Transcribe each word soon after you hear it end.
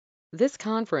This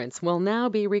conference will now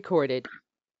be recorded.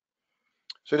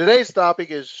 So today's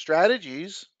topic is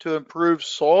strategies to improve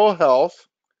soil health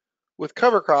with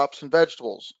cover crops and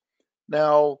vegetables.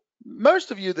 Now,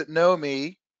 most of you that know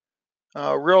me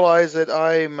realize that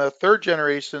I'm a third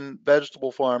generation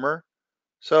vegetable farmer.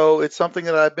 So it's something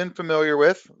that I've been familiar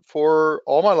with for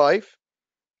all my life.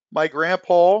 My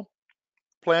grandpa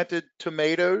planted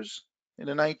tomatoes in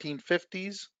the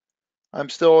 1950s. I'm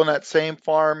still on that same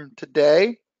farm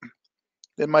today.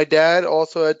 Then my dad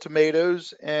also had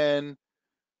tomatoes, and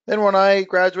then when I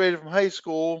graduated from high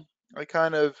school, I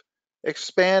kind of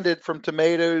expanded from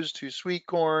tomatoes to sweet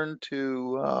corn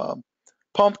to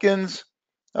pumpkins.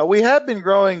 We had been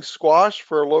growing squash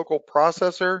for a local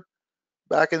processor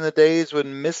back in the days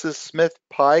when Mrs. Smith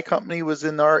Pie Company was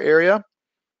in our area.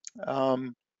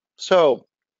 Um, so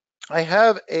I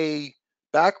have a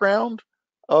background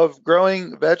of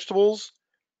growing vegetables.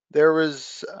 There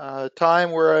was a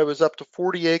time where I was up to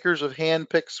 40 acres of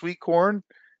hand-picked sweet corn,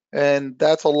 and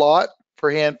that's a lot for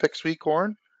hand-picked sweet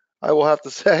corn, I will have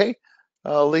to say.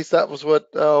 At least that was what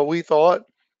we thought.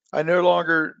 I no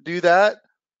longer do that.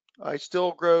 I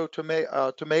still grow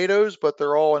tomatoes, but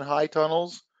they're all in high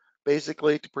tunnels,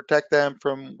 basically to protect them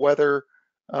from weather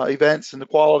events and the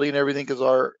quality and everything, because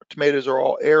our tomatoes are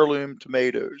all heirloom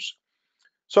tomatoes.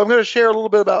 So I'm going to share a little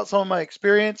bit about some of my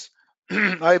experience.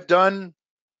 I've done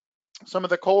some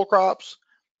of the cole crops.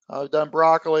 I've done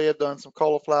broccoli. I've done some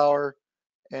cauliflower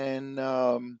and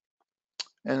and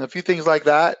a few things like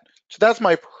that. So that's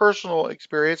my personal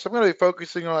experience. I'm going to be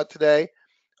focusing on it today.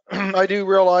 I do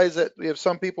realize that we have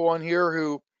some people on here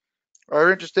who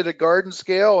are interested at garden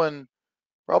scale, and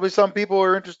probably some people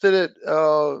are interested at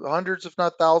hundreds, if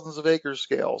not thousands, of acres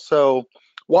scale. So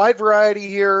wide variety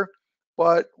here.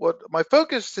 But what my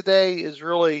focus today is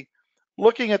really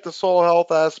looking at the soil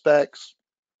health aspects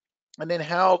and then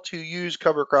how to use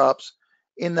cover crops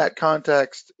in that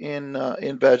context in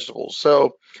vegetables.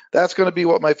 So that's going to be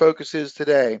what my focus is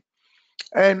today.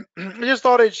 And I just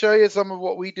thought I'd show you some of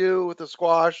what we do with the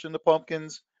squash and the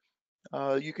pumpkins.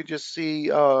 You can just see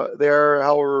there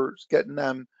how we're getting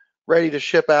them ready to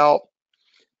ship out.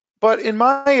 But in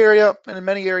my area and in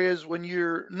many areas, when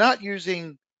you're not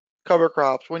using cover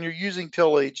crops, when you're using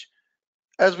tillage,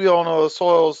 as we all know, the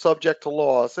soil is subject to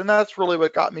loss. And that's really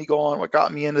what got me going, what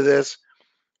got me into this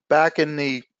back in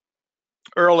the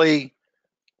early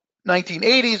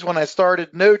 1980s when I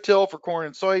started no-till for corn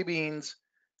and soybeans.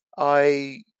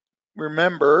 I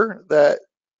remember that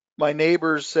my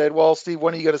neighbors said, "Well, Steve,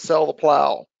 when are you going to sell the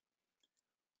plow?"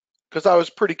 Because I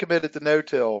was pretty committed to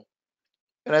no-till.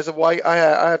 And I said, "Well, I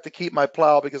have to keep my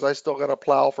plow because I still got to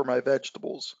plow for my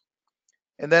vegetables."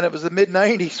 And then it was the mid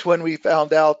 90s when we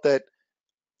found out that,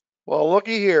 well,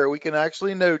 looky here, we can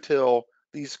actually no-till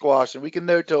these squash and we can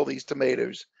no-till these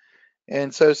tomatoes.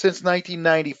 And so since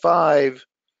 1995,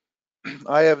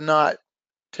 I have not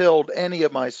tilled any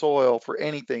of my soil for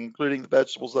anything, including the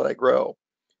vegetables that I grow.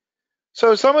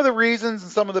 So some of the reasons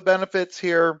and some of the benefits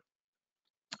here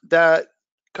that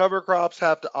cover crops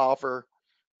have to offer,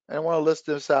 and I want to list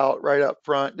this out right up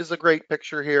front. This is a great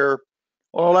picture here.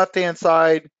 On the left-hand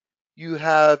side, you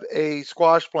have a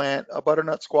squash plant, a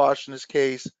butternut squash in this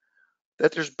case,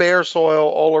 that there's bare soil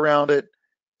all around it.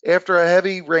 After a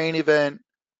heavy rain event,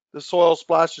 the soil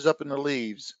splashes up in the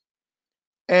leaves.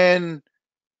 And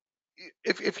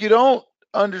if you don't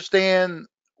understand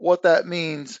what that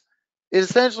means, it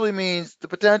essentially means the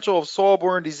potential of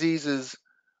soil-borne diseases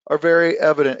are very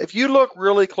evident. If you look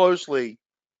really closely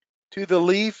to the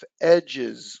leaf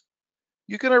edges,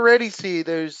 you can already see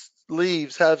those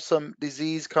leaves have some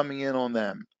disease coming in on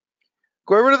them.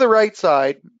 Go over to the right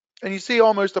side, and you see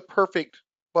almost a perfect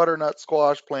butternut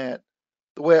squash plant,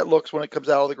 the way it looks when it comes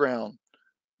out of the ground.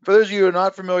 For those of you who are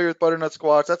not familiar with butternut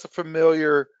squash, that's a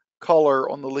familiar color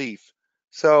on the leaf.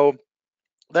 So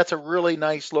that's a really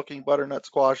nice looking butternut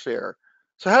squash there.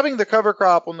 So having the cover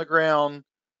crop on the ground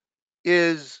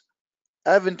is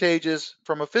advantageous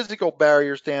from a physical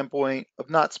barrier standpoint of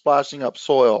not splashing up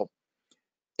soil.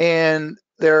 And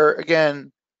there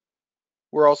again,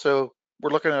 we're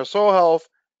looking at our soil health,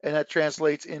 and that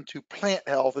translates into plant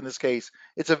health in this case.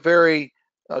 It's a very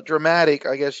dramatic,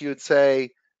 I guess you would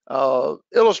say,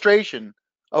 illustration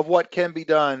of what can be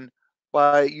done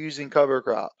by using cover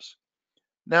crops.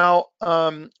 Now,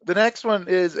 the next one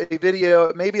is a video.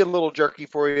 It may be a little jerky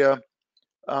for you,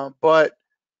 but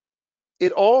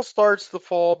it all starts the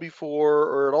fall before,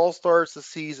 or it all starts the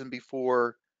season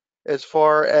before, as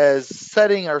far as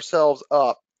setting ourselves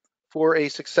up for a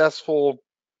successful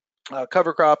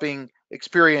cover cropping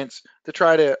experience to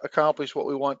try to accomplish what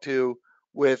we want to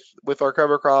with our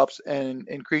cover crops and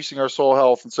increasing our soil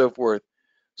health and so forth.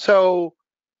 So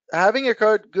having a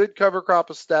good cover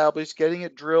crop established, getting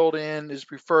it drilled in is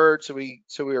preferred. So we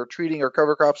are treating our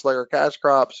cover crops like our cash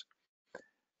crops.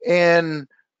 And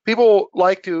people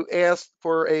like to ask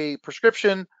for a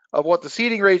prescription of what the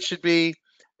seeding rate should be.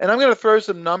 And I'm going to throw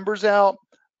some numbers out.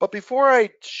 But before I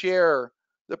share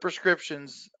the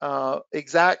prescriptions,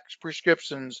 exact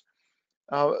prescriptions,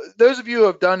 those of you who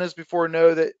have done this before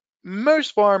know that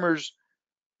most farmers,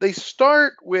 they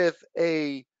start with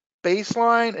a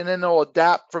baseline and then they'll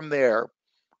adapt from there.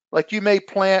 Like you may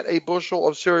plant a bushel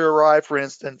of cereal rye, for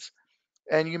instance,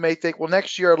 and you may think, well,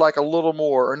 next year I'd like a little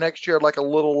more, or next year I'd like a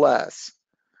little less.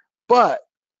 But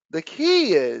the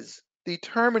key is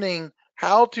determining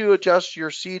how to adjust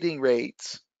your seeding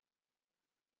rates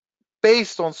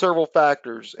based on several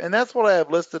factors. And that's what I have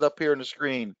listed up here on the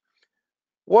screen.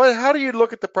 How do you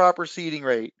look at the proper seeding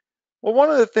rate? Well,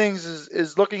 one of the things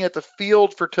is looking at the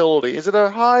field fertility. Is it a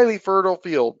highly fertile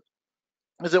field?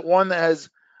 Is it one that has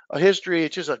a history?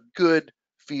 It's just a good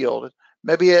field.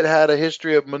 Maybe it had a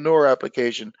history of manure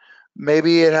application.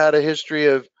 Maybe it had a history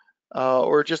of,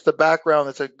 or just the background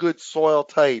that's a good soil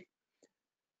type.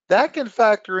 That can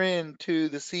factor into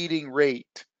the seeding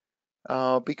rate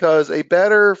because a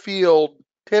better field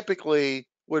typically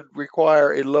would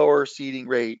require a lower seeding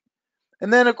rate.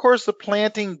 And then, of course, the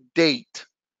planting date.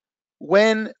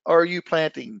 When are you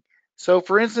planting? So,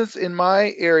 for instance, in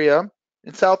my area,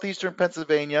 in southeastern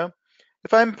Pennsylvania,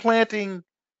 if I'm planting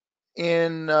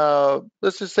in,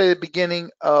 let's just say the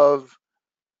beginning of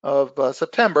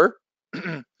September,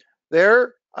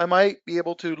 there I might be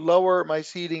able to lower my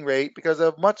seeding rate because I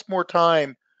have much more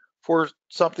time for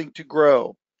something to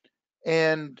grow.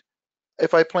 And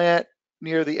if I plant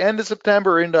near the end of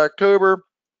September into October,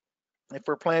 if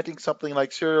we're planting something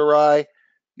like cereal rye,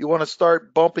 you want to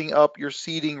start bumping up your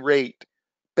seeding rate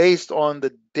based on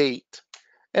the date.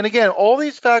 And again, all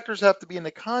these factors have to be in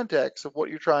the context of what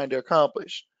you're trying to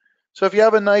accomplish. So if you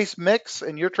have a nice mix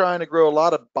and you're trying to grow a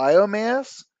lot of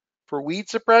biomass for weed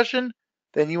suppression,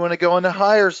 then you want to go on the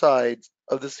higher side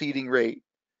of the seeding rate.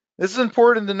 This is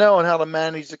important to know on how to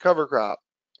manage the cover crop.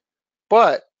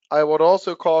 But I would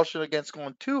also caution against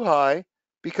going too high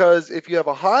because if you have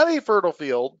a highly fertile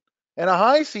field and a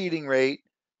high seeding rate,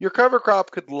 your cover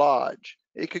crop could lodge.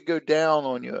 It could go down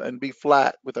on you and be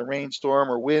flat with a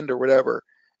rainstorm or wind or whatever.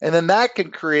 And then that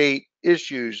can create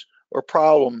issues or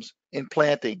problems in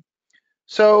planting.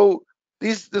 So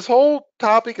this whole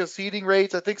topic of seeding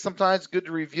rates, I think sometimes good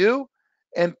to review.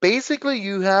 And basically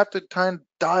you have to kind of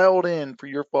dial it in for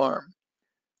your farm.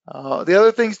 The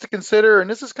other things to consider, and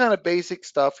this is kind of basic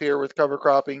stuff here with cover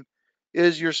cropping,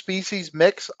 is your species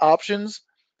mix options,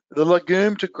 the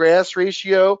legume to grass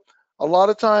ratio. A lot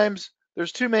of times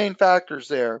there's two main factors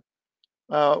there.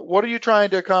 What are you trying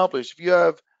to accomplish? If you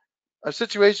have a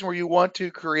situation where you want to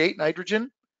create nitrogen,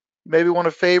 you maybe want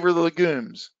to favor the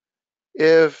legumes.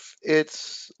 If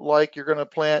it's like you're going to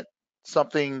plant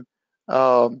something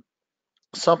um,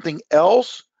 something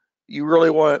else, you really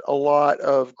want a lot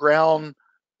of ground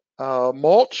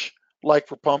mulch, like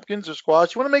for pumpkins or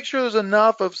squash. You want to make sure there's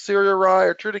enough of cereal rye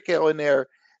or triticale in there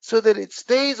so that it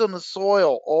stays on the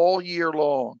soil all year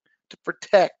long to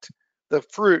protect the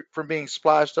fruit from being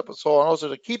splashed up with soil and also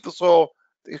to keep the soil,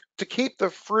 to keep the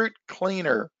fruit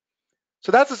cleaner.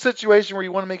 So that's a situation where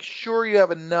you want to make sure you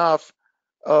have enough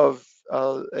of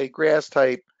a grass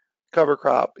type cover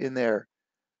crop in there.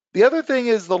 The other thing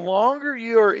is the longer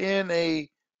you are in a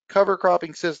cover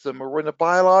cropping system or when the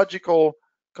biological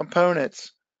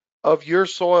components of your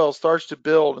soil starts to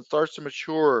build and starts to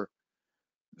mature,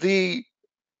 the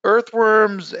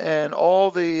earthworms and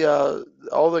all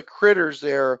the critters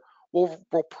there will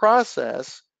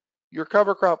process your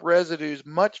cover crop residues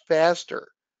much faster.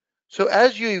 So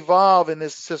as you evolve in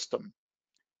this system,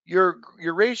 your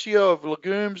ratio of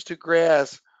legumes to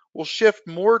grass will shift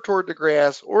more toward the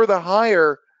grass or the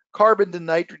higher carbon to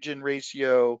nitrogen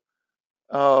ratio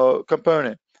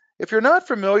component. If you're not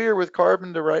familiar with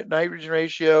carbon to nitrogen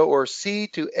ratio or C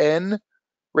to N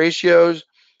ratios,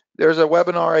 there's a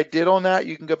webinar I did on that.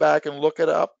 You can go back and look it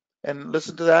up and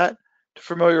listen to that to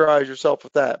familiarize yourself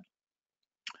with that.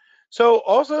 So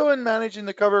also in managing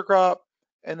the cover crop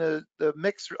and the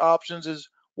mix options is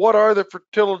what are the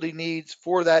fertility needs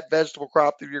for that vegetable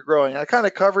crop that you're growing? I kind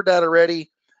of covered that already.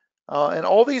 And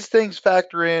all these things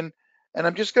factor in. And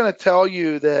I'm just going to tell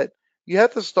you that you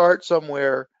have to start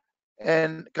somewhere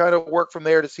and kind of work from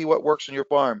there to see what works on your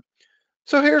farm.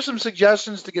 So here's some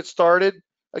suggestions to get started.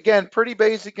 Again, pretty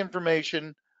basic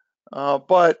information,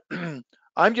 but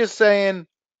I'm just saying,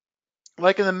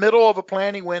 like in the middle of a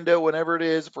planting window, whenever it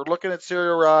is, if we're looking at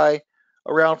cereal rye,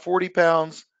 around 40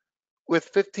 pounds with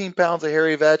 15 pounds of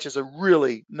hairy vetch is a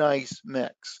really nice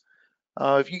mix.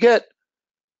 If you get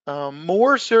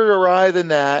more cereal rye than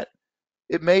that,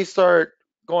 it may start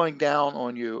going down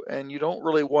on you, and you don't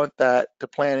really want that to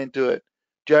plant into it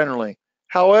generally.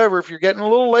 However, if you're getting a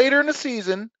little later in the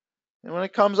season, and when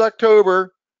it comes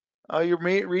October, you're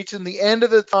reaching the end of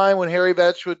the time when hairy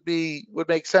vetch would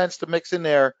make sense to mix in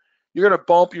there. You're going to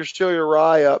bump your cereal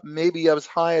rye up maybe as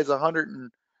high as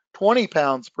 120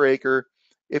 pounds per acre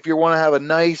if you want to have a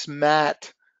nice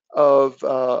mat of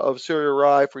cereal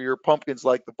rye for your pumpkins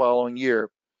like the following year.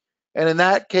 And in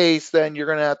that case, then you're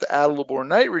going to have to add a little more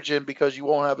nitrogen because you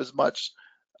won't have as much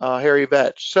hairy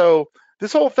vetch. So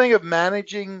this whole thing of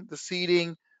managing the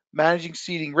seeding, managing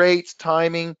seeding rates,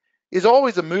 timing is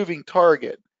always a moving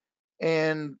target.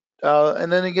 And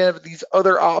then again, these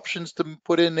other options to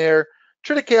put in there,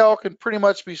 triticale can pretty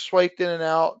much be swiped in and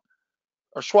out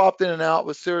or swapped in and out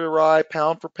with cereal rye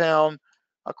pound for pound.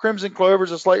 Crimson clover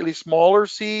is a slightly smaller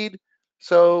seed,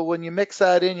 so when you mix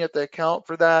that in, you have to account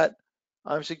for that.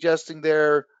 I'm suggesting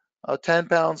there 10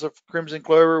 pounds of crimson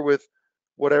clover with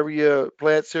whatever you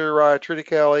plant, cereal rye,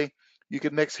 triticale. You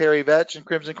could mix hairy vetch and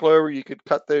crimson clover. You could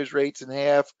cut those rates in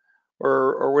half,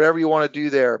 or whatever you want to do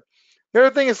there. The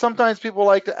other thing is sometimes people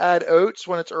like to add oats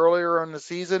when it's earlier in the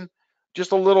season,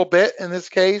 just a little bit in this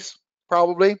case,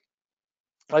 probably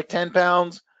like 10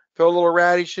 pounds, throw a little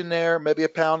radish in there, maybe a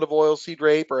pound of oilseed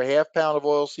rape or a half pound of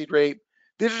oilseed rape.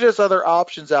 These are just other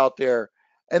options out there.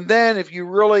 And then if you're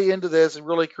really into this and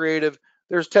really creative,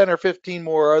 there's 10 or 15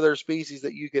 more other species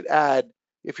that you could add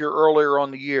if you're earlier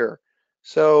on the year.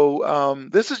 So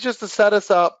this is just to set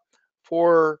us up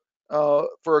for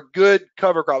a good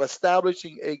cover crop,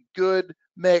 establishing a good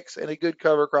mix and a good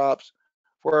cover crops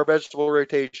for our vegetable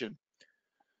rotation.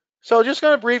 So just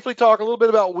going to briefly talk a little bit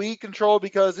about weed control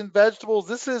because in vegetables,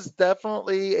 this is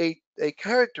definitely a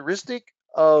characteristic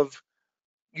of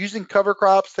using cover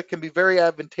crops that can be very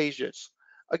advantageous.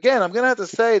 Again, I'm going to have to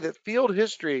say that field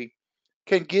history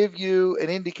can give you an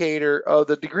indicator of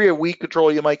the degree of weed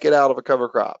control you might get out of a cover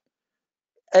crop.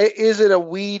 Is it a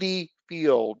weedy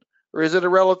field or is it a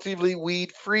relatively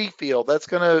weed-free field? That's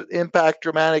going to impact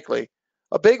dramatically.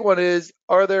 A big one is,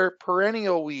 are there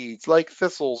perennial weeds like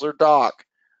thistles or dock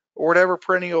or whatever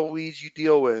perennial weeds you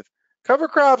deal with? Cover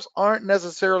crops aren't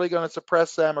necessarily going to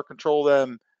suppress them or control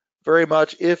them very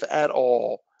much, if at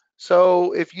all.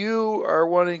 So if you are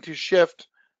wanting to shift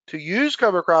to use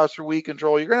cover crops for weed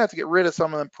control, you're going to have to get rid of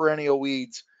some of them perennial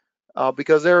weeds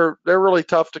because they're really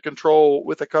tough to control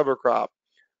with a cover crop.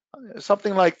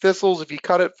 Something like thistles, if you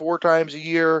cut it 4 times a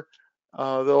year,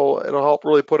 it'll help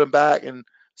really put them back. And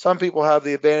some people have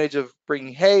the advantage of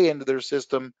bringing hay into their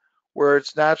system where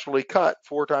it's naturally cut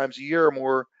 4 times a year or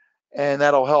more, and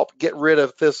that'll help get rid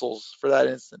of thistles for that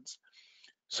instance.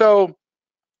 So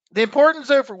the importance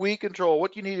though for weed control,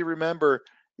 what you need to remember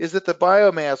is that the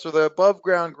biomass or the above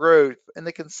ground growth and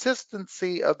the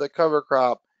consistency of the cover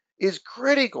crop is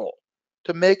critical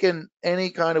to making any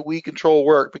kind of weed control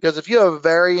work. Because if you have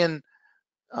varying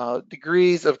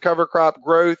degrees of cover crop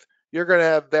growth, you're going to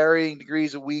have varying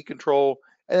degrees of weed control.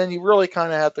 And then you really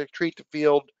kind of have to treat the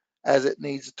field as it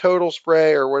needs a total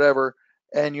spray or whatever,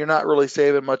 and you're not really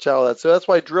saving much out of that. So that's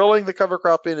why drilling the cover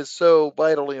crop in is so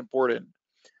vitally important.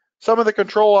 Some of the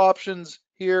control options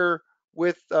here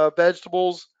with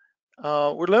vegetables,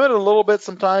 we're limited a little bit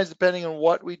sometimes depending on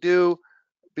what we do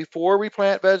before we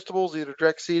plant vegetables, either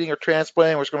direct seeding or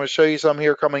transplanting. We're going to show you some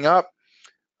here coming up.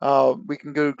 We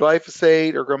can go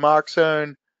glyphosate or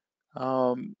gramoxone.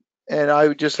 And I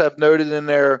would just have noted in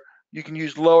there, you can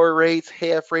use lower rates,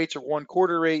 half rates, or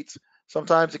 1/4 rates,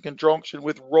 sometimes in conjunction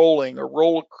with rolling or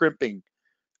roll crimping.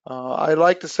 I'd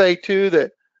like to say too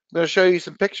that I'm going to show you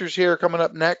some pictures here coming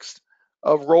up next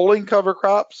of rolling cover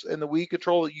crops and the weed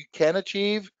control that you can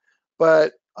achieve.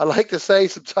 But I like to say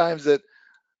sometimes that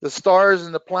the stars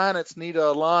and the planets need to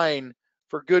align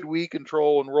for good weed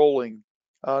control and rolling.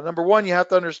 Number one, you have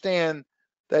to understand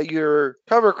that your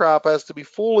cover crop has to be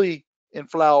fully in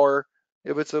flower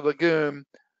if it's a legume,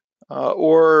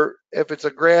 or if it's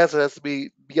a grass, it has to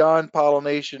be beyond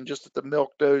pollination, just at the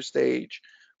milk dough stage.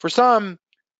 For some,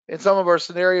 in some of our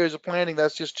scenarios of planting,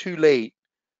 that's just too late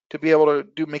to be able to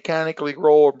do mechanically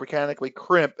roll or mechanically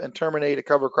crimp and terminate a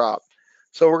cover crop.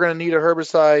 So we're going to need a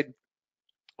herbicide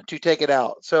to take it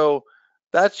out. So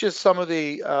that's just some of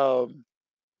the,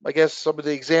 I guess, some of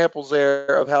the examples there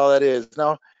of how that is.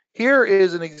 Now, here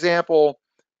is an example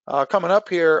coming up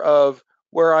here of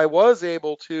where I was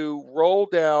able to roll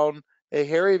down a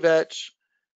hairy vetch,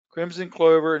 crimson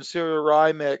clover, and cereal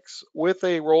rye mix with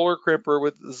a roller crimper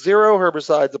with 0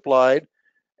 herbicides applied.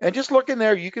 And just look in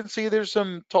there, you can see there's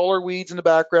some taller weeds in the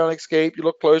background escape. You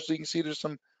look closely, you can see there's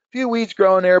some few weeds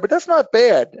growing there, but that's not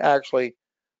bad, actually.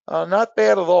 Not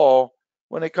bad at all.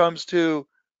 when it comes to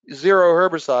zero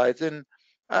herbicides. And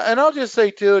I'll just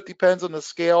say too, it depends on the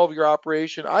scale of your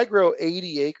operation. I grow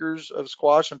 80 acres of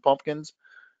squash and pumpkins.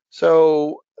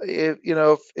 So if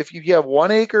you have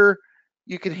 1 acre,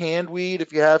 you can hand weed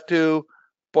if you have to,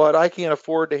 but I can't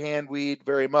afford to hand weed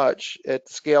very much at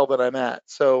the scale that I'm at.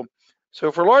 So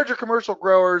for larger commercial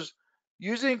growers,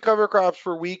 using cover crops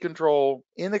for weed control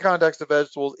in the context of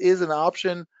vegetables is an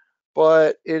option,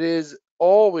 but it is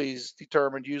always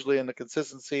determined usually in the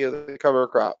consistency of the cover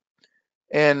crop.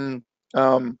 And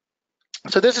um,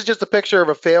 so this is just a picture of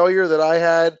a failure that I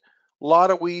had. A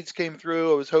lot of weeds came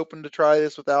through. I was hoping to try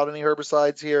this without any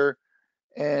herbicides here,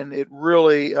 and it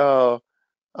really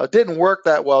didn't work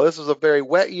that well. This was a very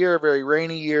wet year, a very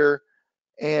rainy year,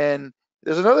 and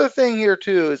there's another thing here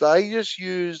too, is I just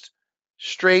used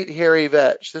straight hairy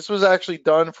vetch. This was actually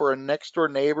done for a next door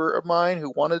neighbor of mine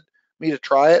who wanted me to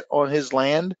try it on his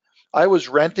land. I was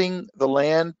renting the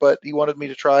land, but he wanted me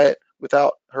to try it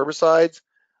without herbicides.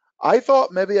 I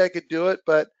thought maybe I could do it,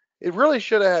 but it really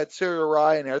should have had cereal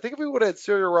rye in there. I think if we would have had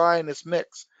cereal rye in this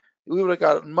mix, we would have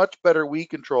got much better weed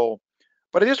control.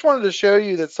 But I just wanted to show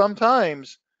you that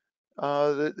sometimes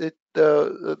the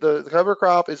cover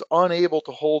crop is unable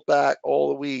to hold back all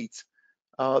the weeds.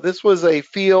 This was a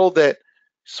field that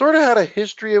sort of had a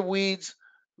history of weeds.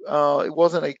 It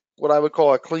wasn't what I would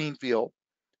call a clean field.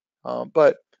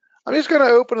 But I'm just going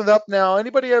to open it up now.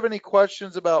 Anybody have any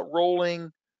questions about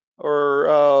rolling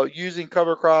or using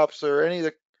cover crops or any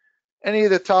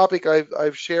of the topic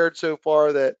I've shared so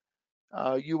far that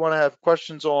you want to have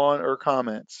questions on or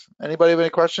comments? Anybody have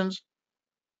any questions?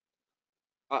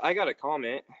 I got a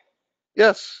comment.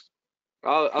 Yes.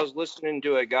 I was listening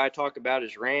to a guy talk about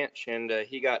his ranch, and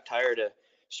he got tired of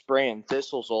spraying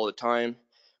thistles all the time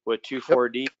with Yep.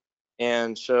 2,4-D.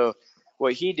 And so,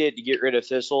 what he did to get rid of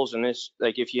thistles, and this,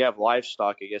 like, if you have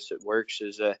livestock, I guess it works,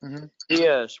 is Hmm. he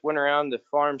went around the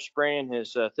farm spraying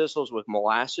his thistles with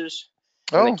molasses,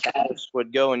 and the Oh, cows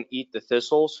would go and eat the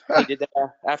thistles. He did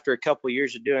that after a couple of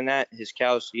years of doing that.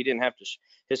 He didn't have to,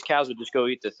 his cows would just go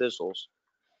eat the thistles.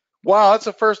 wow, that's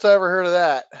the first I ever heard of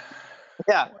that.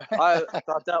 Yeah, I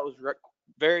thought that was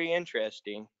very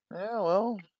interesting. Yeah,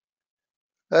 well,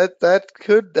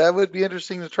 that would be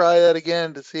interesting to try that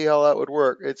again to see how that would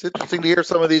work. It's interesting to hear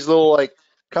some of these little like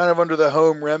kind of under the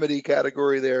home remedy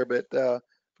category there, but for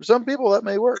some people that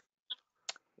may work.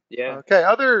 Yeah. Okay,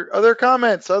 other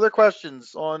comments, other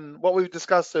questions on what we've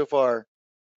discussed so far?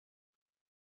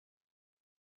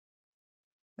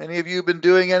 Any of you been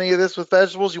doing any of this with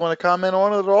vegetables? You want to comment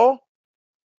on it at all?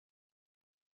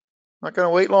 Not going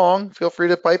to wait long. Feel free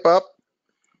to pipe up.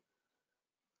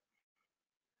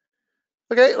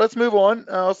 Okay, let's move on.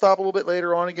 I'll stop a little bit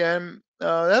later on again.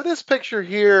 I have this picture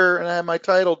here, and I have my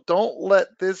title, Don't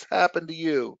Let This Happen to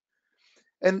You.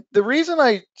 And the reason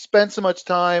I spend so much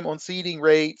time on seeding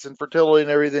rates and fertility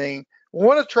and everything, we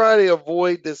want to try to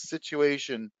avoid this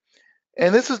situation.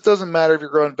 And doesn't matter if you're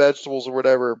growing vegetables or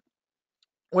whatever.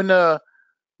 When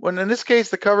in this case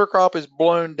the cover crop is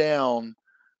blown down,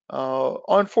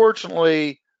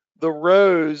 unfortunately, the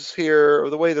rows here, or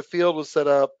the way the field was set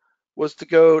up, was to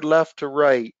go left to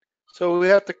right. So we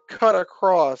have to cut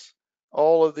across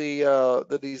all of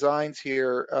the designs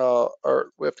here,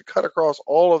 or we have to cut across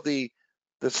all of the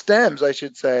stems, I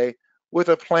should say, with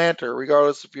a planter,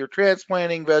 regardless if you're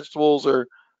transplanting vegetables or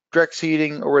direct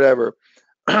seeding or whatever.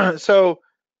 So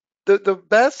the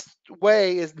best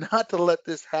way is not to let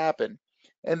this happen,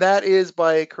 and that is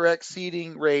by a correct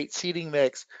seeding rate, seeding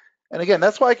mix. And again,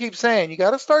 that's why I keep saying you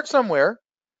got to start somewhere,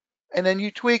 and then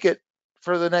you tweak it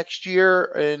for the next year,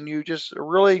 and you just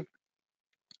really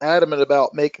adamant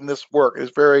about making this work.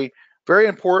 It's very very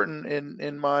important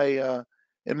in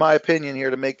my opinion here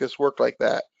to make this work like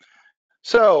that.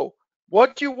 So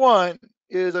what you want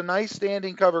is a nice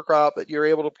standing cover crop that you're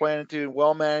able to plant into and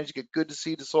well managed, get good to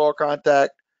seed to soil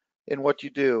contact in what you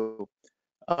do.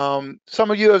 Some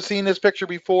of you have seen this picture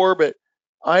before, but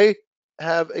I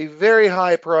have a very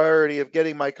high priority of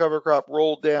getting my cover crop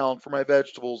rolled down for my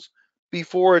vegetables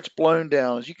before it's blown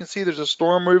down. As you can see, there's a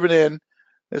storm moving in.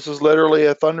 This is literally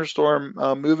a thunderstorm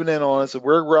moving in on us, and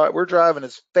we're driving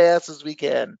as fast as we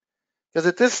can. Because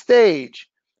at this stage,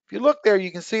 if you look there,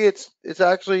 you can see it's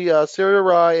actually cereal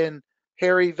rye and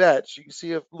hairy vetch. You can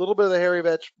see a little bit of the hairy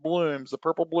vetch blooms, the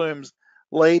purple blooms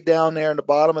laid down there in the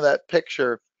bottom of that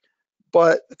picture.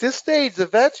 But at this stage, the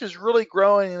vetch is really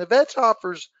growing, and the vetch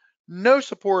offers no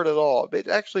support at all. It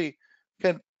actually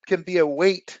can be a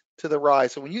weight to the rye.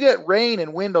 So when you get rain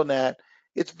and wind on that,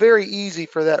 it's very easy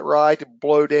for that rye to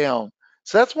blow down.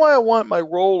 So that's why I want my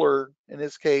roller, in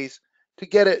this case, to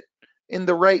get it in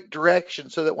the right direction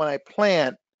so that when I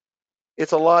plant,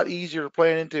 it's a lot easier to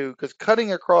plant into, because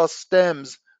cutting across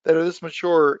stems that are this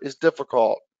mature is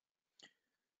difficult.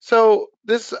 So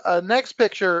this next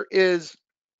picture is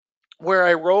where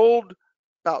I rolled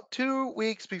about 2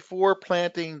 weeks before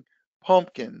planting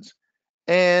pumpkins,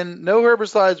 and no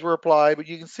herbicides were applied, but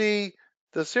you can see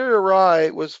the cereal rye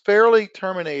was fairly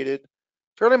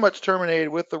much terminated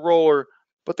with the roller,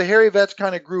 but the hairy vetch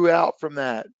kind of grew out from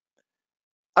that.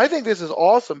 I think this is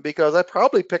awesome because I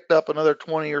probably picked up another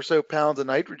 20 or so pounds of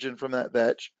nitrogen from that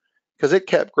vetch because it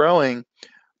kept growing.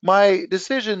 My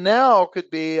decision now could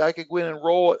be I could go in and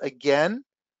roll it again.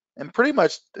 And pretty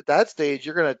much at that stage,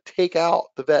 you're going to take out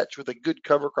the vetch with a good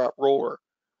cover crop roller.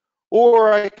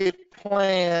 Or I could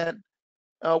plant,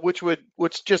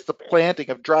 which just the planting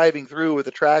of driving through with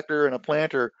a tractor and a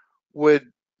planter would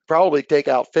probably take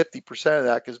out 50% of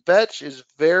that, because vetch is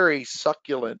very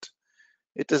succulent.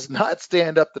 It does not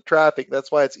stand up to traffic.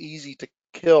 That's why it's easy to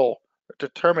kill or to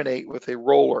terminate with a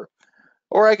roller.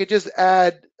 Or I could just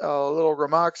add a little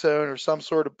Ramoxone or some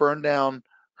sort of burn down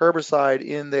herbicide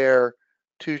in there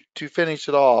to finish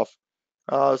it off.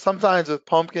 Sometimes with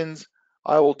pumpkins,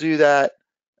 I will do that.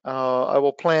 I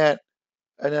will plant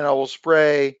and then I will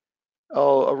spray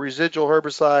a residual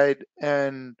herbicide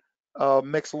and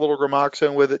mix a little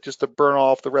Ramoxone with it just to burn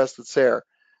off the rest that's there.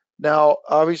 Now,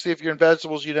 obviously, if you're in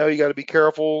vegetables, you got to be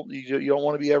careful. You don't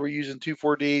want to be ever using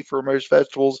 2,4-D for most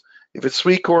vegetables. If it's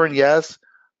sweet corn, yes,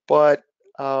 but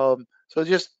so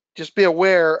just be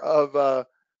aware of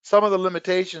some of the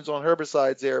limitations on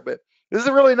herbicides there. But this is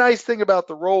a really nice thing about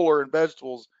the roller in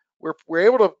vegetables. We're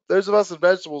able to, those of us in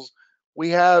vegetables, we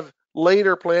have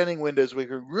later planting windows. We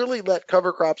can really let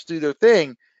cover crops do their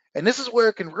thing, and this is where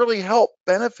it can really help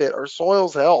benefit our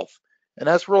soil's health. And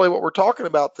that's really what we're talking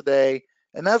about today.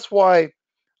 And that's why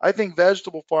I think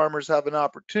vegetable farmers have an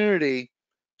opportunity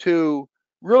to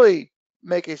really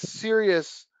make a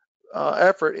serious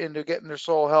effort into getting their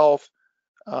soil health,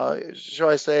 shall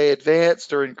I say,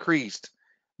 advanced or increased.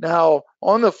 Now,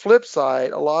 on the flip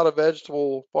side, a lot of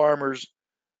vegetable farmers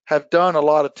have done a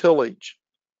lot of tillage.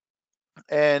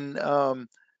 And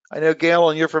I know,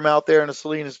 Galen, you're from out there in the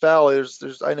Salinas Valley.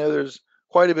 I know there's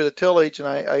quite a bit of tillage, and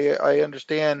I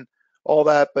understand all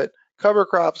that. But cover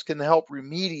crops can help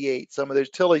remediate some of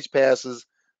those tillage passes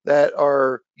that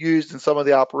are used in some of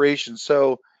the operations.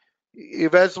 So your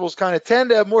vegetables kind of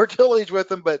tend to have more tillage with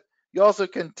them, but you also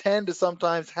can tend to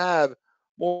sometimes have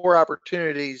more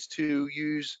opportunities to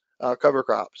use cover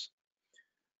crops.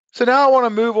 So now I want to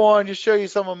move on, just show you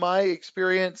some of my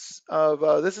experience of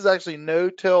this is actually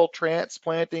no-till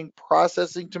transplanting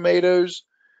processing tomatoes.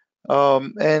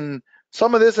 And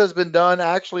some of this has been done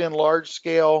actually in large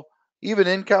scale. Even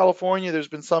in California, there's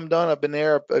been some done. I've been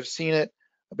there, I've seen it.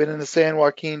 I've been in the San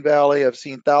Joaquin Valley. I've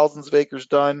seen thousands of acres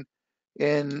done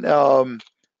in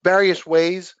various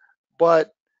ways,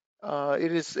 but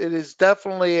it is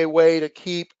definitely a way to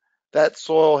keep that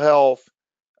soil health,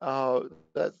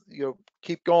 that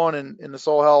keep going in the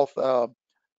soil health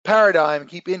paradigm,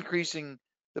 keep increasing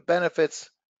the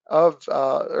benefits of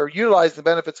or utilize the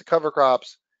benefits of cover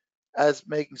crops as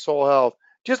making soil health.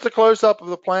 Just a close up of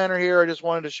the planter here. I just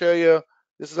wanted to show you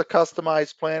this is a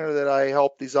customized planter that I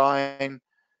helped design,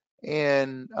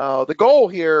 and the goal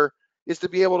here is to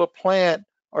be able to plant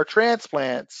our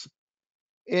transplants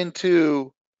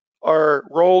into our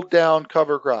rolled down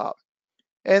cover crop.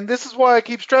 And this is why I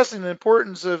keep stressing the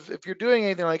importance of, if you're doing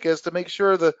anything like this, to make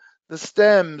sure the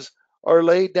stems are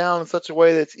laid down in such a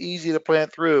way that's easy to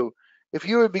plant through. If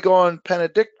you would be going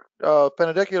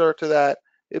pendicular to that,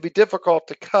 it'd be difficult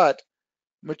to cut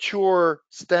mature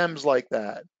stems like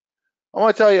that. I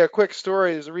want to tell you a quick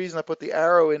story. There's a reason I put the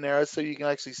arrow in there so you can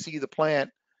actually see the plant.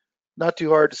 Not too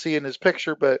hard to see in this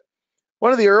picture, but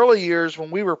one of the early years when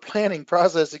we were planting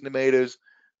processing tomatoes,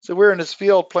 so we're in this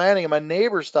field planting, and my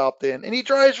neighbor stopped in, and he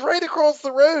drives right across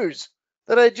the rows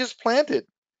that I just planted.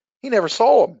 He never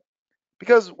saw them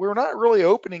because we're not really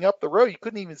opening up the row. You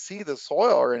couldn't even see the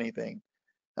soil or anything.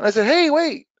 And I said, "Hey,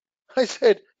 wait." I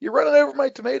said, "You're running over my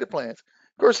tomato plants."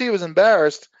 Of course, he was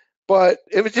embarrassed, but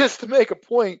it was just to make a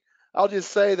point. I'll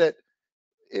just say that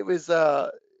it was,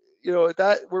 that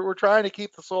we're trying to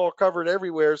keep the soil covered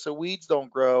everywhere so weeds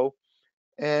don't grow,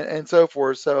 and so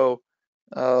forth. So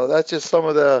that's just some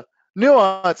of the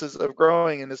nuances of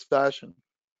growing in this fashion.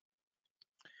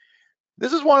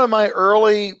 This is one of my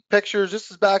early pictures. This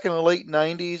is back in the late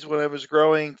 90s when I was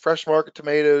growing fresh market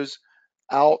tomatoes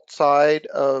outside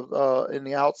of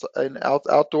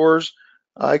outdoors.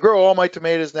 I grow all my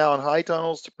tomatoes now in high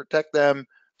tunnels to protect them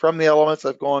from the elements.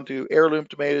 I've gone to heirloom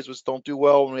tomatoes, which don't do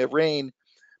well when we have rain.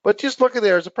 But just look at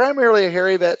there. It's primarily a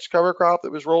hairy vetch cover crop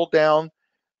that was rolled down.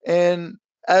 And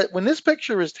when this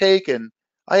picture was taken,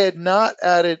 I had not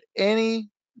added any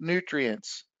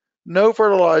nutrients. No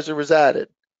fertilizer was added.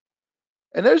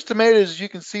 And those tomatoes, as you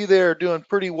can see, there are doing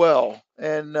pretty well.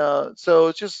 And so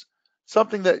it's just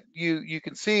something that you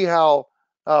can see how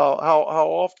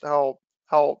often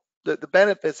how the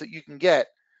benefits that you can get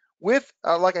with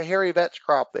like a hairy vetch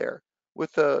crop there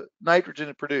with the nitrogen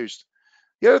it produced.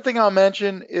 The other thing I'll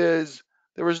mention is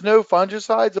there was no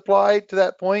fungicides applied to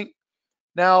that point.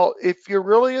 Now, if you're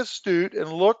really astute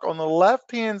and look on the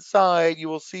left-hand side, you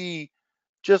will see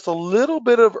just a little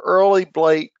bit of early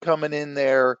blight coming in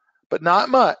there, but not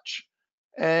much.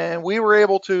 And we were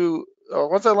able to,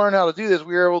 once I learned how to do this,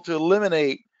 we were able to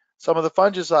eliminate some of the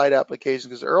fungicide applications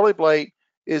because early blight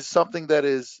is something that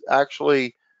is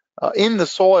actually in the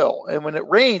soil. And when it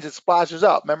rains, it splashes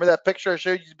up. Remember that picture I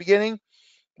showed you at the beginning?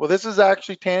 Well, this is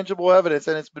actually tangible evidence,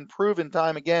 and it's been proven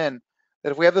time again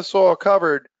that if we have the soil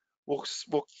covered, we'll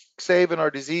save in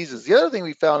our diseases. The other thing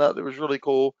we found out that was really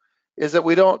cool is that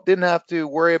we didn't have to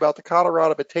worry about the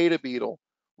Colorado potato beetle,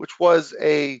 which was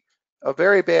a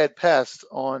very bad pest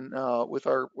on with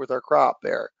our crop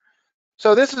there.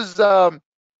 So this is some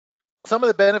of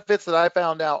the benefits that I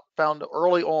found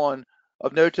early on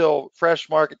of no-till fresh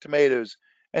market tomatoes.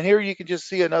 And here you can just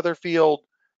see another field.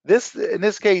 This in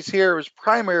this case here was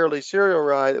primarily cereal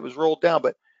rye that was rolled down,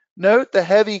 but note the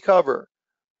heavy cover,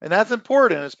 and that's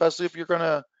important, especially if you're going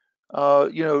to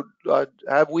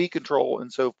have weed control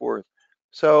and so forth.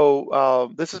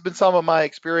 So this has been some of my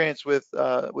experience with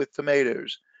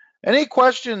tomatoes. Any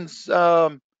questions?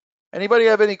 Anybody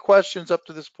have any questions up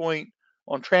to this point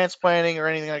on transplanting or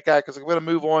anything like that? Because I'm going to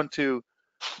move on to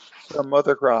some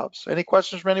other crops. Any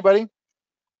questions from anybody?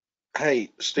 Hey,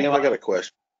 Steve, I got a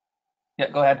question. Yeah,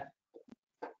 go ahead.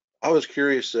 I was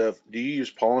curious do you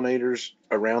use pollinators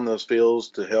around those fields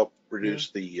to help reduce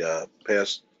the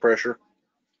pest pressure?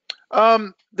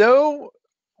 No,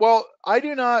 well, I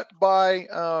do not buy,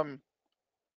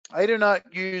 I do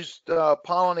not use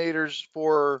pollinators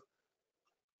for,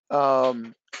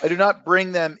 I do not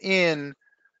bring them in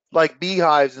like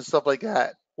beehives and stuff like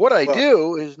that. What I Well,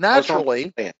 do is I was talking naturally,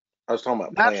 about plant. I was talking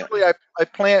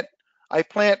about plant. I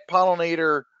plant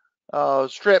pollinator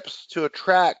strips to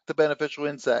attract the beneficial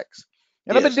insects.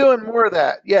 And I've been Yes, doing more of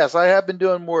that. Yes, I have been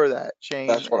doing more of that, Shane.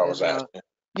 that's what I was And asking.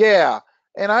 yeah,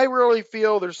 and I really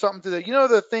feel there's something to that. You know,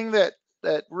 the thing that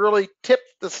really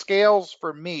tipped the scales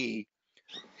for me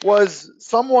was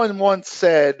someone once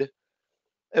said,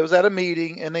 it was at a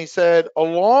meeting, and they said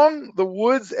along the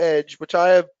woods edge, which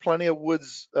I have plenty of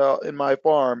woods in my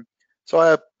farm,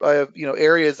 so I have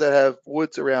areas that have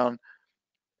woods around.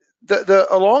 The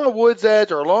along a woods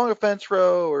edge or along a fence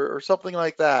row or something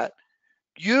like that,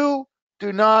 you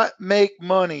do not make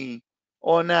money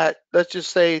on that. Let's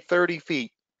just say 30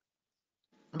 feet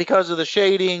because of the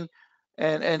shading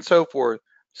and so forth.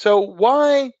 So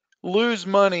why lose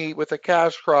money with a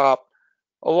cash crop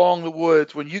along the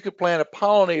woods when you could plant a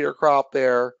pollinator crop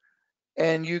there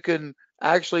and you can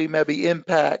actually maybe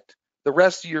impact the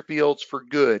rest of your fields for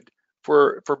good,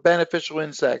 for beneficial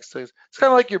insects. So it's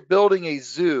kind of like you're building a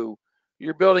zoo,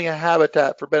 you're building a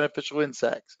habitat for beneficial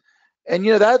insects. And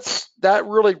that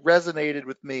really resonated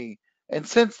with me. And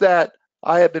since that,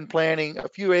 I have been planting a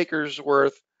few acres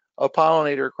worth of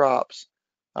pollinator crops.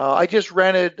 I just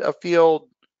rented a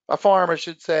farm, I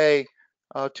should say,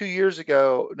 2 years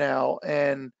ago now,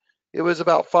 and it was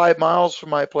about 5 miles from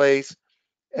my place.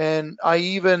 And I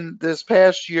even this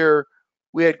past year,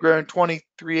 we had grown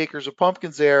 23 acres of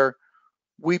pumpkins there.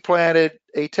 We planted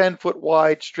a 10-foot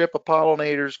wide strip of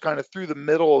pollinators kind of through the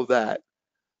middle of that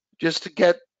just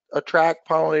to attract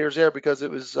pollinators there because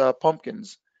it was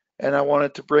pumpkins and I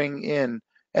wanted to bring in.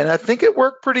 And I think it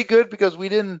worked pretty good because we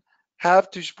didn't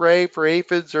have to spray for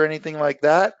aphids or anything like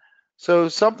that. So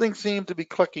something seemed to be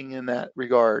clicking in that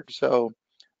regard. So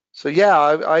yeah,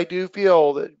 I do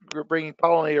feel that bringing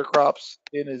pollinator crops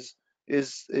in is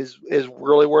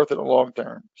really worth it in the long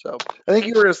term. So I think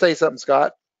you were going to say something,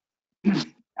 Scott.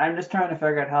 I'm just trying to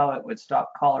figure out how it would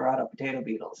stop Colorado potato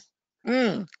beetles.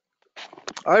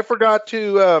 I forgot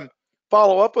to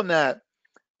follow up on that.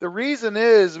 The reason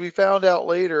is we found out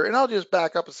later, and I'll just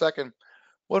back up a second.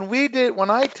 When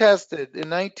I tested in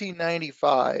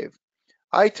 1995,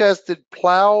 I tested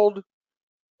plowed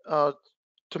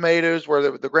tomatoes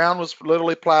where the ground was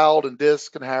literally plowed and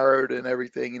disc and harrowed and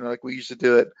everything, like we used to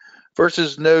do it,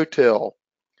 versus no-till.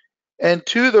 And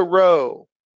to the row,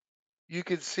 you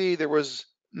could see there was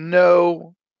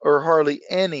no or hardly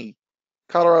any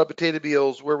Colorado potato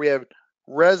beetles where we have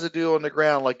residue on the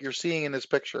ground like you're seeing in this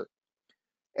picture.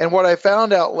 And what I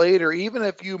found out later, even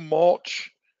if you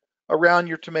mulch around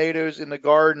your tomatoes in the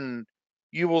garden,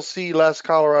 you will see less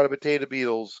Colorado potato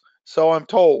beetles. So I'm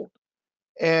told.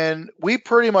 and we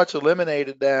pretty much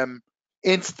eliminated them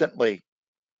instantly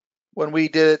when we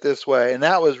did it this way, and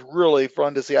that was really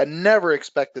fun to see. I never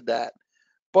expected that,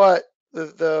 but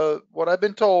the what I've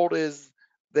been told is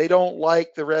they don't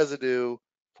like the residue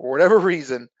for whatever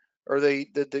reason, or the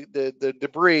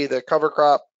debris, the cover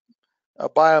crop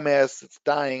biomass that's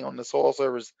dying on the soil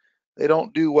surface. They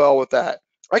don't do well with that.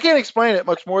 I can't explain it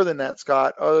much more than that,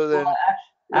 Scott, other Well, than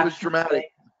it was actually,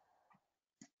 dramatic.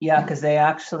 yeah, because they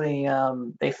actually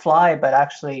they fly, but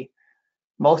actually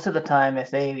most of the time, if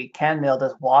they can, they'll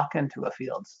just walk into a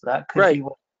field. So that could Right. be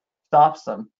what stops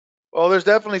them. Well, there's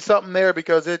definitely something there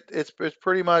because it's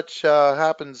pretty much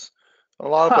happens in a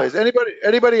lot of Huh. places.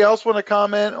 Anybody else want to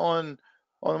comment on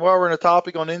while we're in a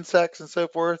topic on insects and so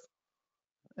forth,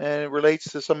 and it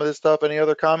relates to some of this stuff? Any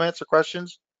other comments or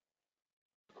questions?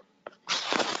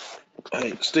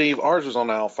 Hey, Steve, ours was on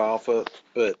alfalfa,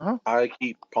 but Huh? I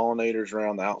keep pollinators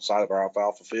around the outside of our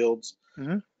alfalfa fields,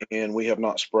 Hmm. and we have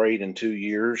not sprayed in 2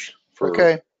 years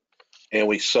Okay. and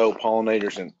we sow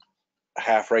pollinators and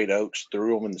half-rate oats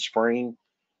through them in the spring,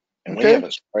 and we Okay.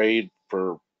 haven't sprayed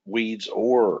for weeds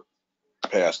or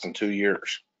pests in 2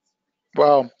 years.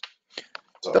 Wow.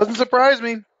 So, Doesn't surprise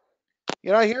me.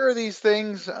 I hear these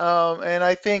things, and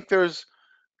I think there's,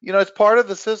 it's part of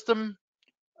the system.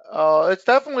 It's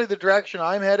definitely the direction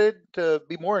I'm headed, to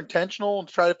be more intentional and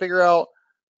try to figure out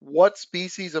what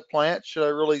species of plant should I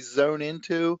really zone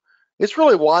into. It's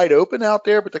really wide open out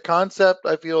there, but the concept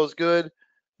I feel is good,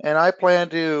 and I plan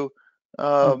to.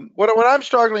 What I'm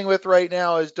struggling with right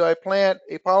now is, do I plant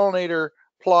a pollinator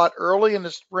plot early in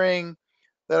the spring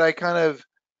that I kind of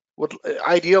would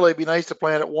ideally be nice to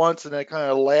plant it once and then it kind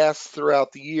of lasts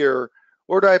throughout the year,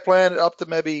 or do I plant it up to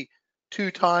maybe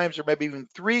 2 times or maybe even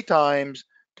 3 times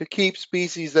to keep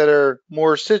species that are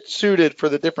more suited for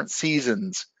the different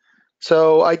seasons?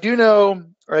 So I do know,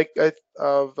 right, I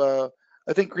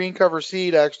think Green Cover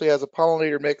Seed actually has a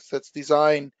pollinator mix that's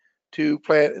designed to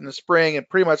plant in the spring and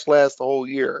pretty much last the whole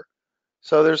year.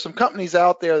 So there's some companies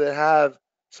out there that have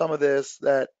some of this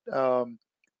that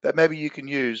maybe you can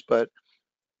use. But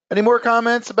any more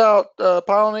comments about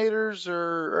pollinators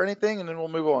or anything, and then we'll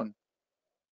move on.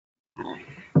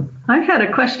 I had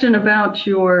a question about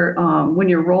your, when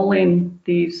you're rolling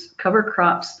these cover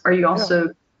crops, are you Yeah. also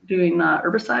doing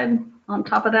herbicide on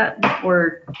top of that?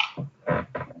 Or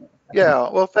Yeah.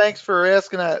 Well, thanks for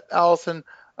asking that, Allison.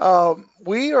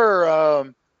 We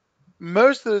are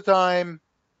most of the time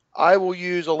I will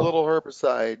use a little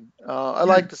herbicide. I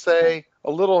like to say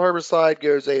a little herbicide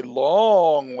goes a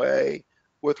long way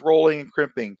with rolling and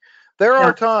crimping. There yeah,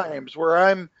 are times where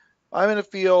I'm in a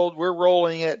field, we're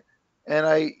rolling it, and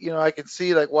I can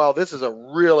see like, wow, this is a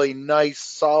really nice,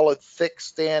 solid, thick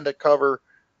stand of cover.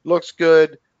 Looks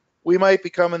good. We might be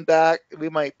coming back, we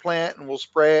might plant and we'll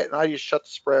spray it, and I just shut the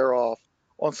sprayer off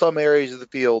on some areas of the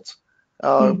fields.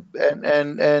 Uh, Hmm.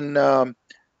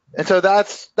 and so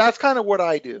that's kind of what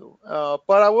I do.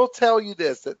 But I will tell you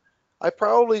this, that I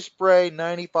probably spray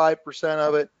 95%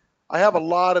 of it. I have a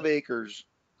lot of acres.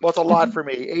 Well, it's a lot for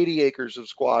me, 80 acres of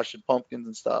squash and pumpkins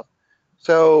and stuff.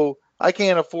 So I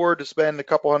can't afford to spend a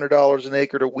couple $100 an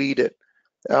acre to weed it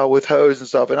with hose and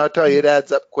stuff. And I'll tell you, it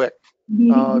adds up quick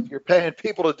if you're paying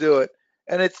people to do it.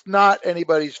 And it's not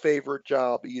anybody's favorite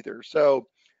job either. So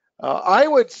I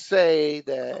would say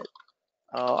that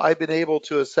I've been able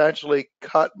to essentially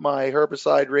cut my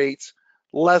herbicide rates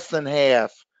less than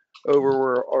half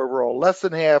overall, less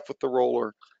than half with the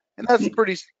roller, and that's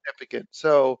pretty significant.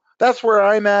 So that's where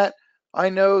I'm at. I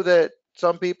know that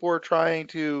some people are trying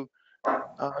to,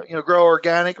 grow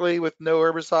organically with no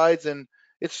herbicides, and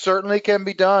it certainly can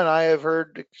be done. I have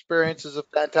heard experiences of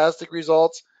fantastic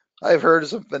results. I've heard of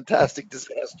some fantastic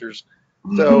disasters.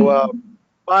 So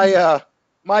my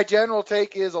my general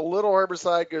take is a little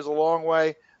herbicide goes a long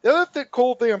way. The other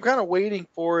cool thing I'm kind of waiting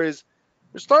for is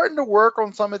they're starting to work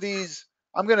on some of these,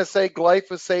 I'm going to say,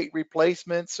 glyphosate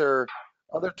replacements or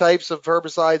other types of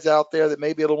herbicides out there that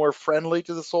may be a little more friendly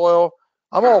to the soil.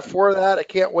 I'm all for that. I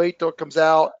can't wait till it comes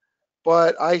out.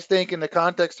 But I think in the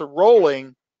context of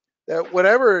rolling, that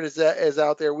whatever it is that is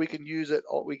out there, we can use it.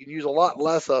 We can use a lot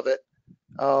less of it,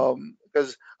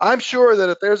 because I'm sure that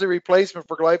if there's a replacement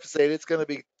for glyphosate, it's going to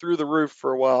be through the roof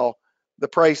for a while, the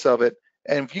price of it.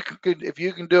 And if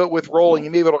you can do it with rolling,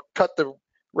 you may be able to cut the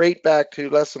rate back to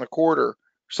less than a quarter, or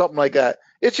something like that.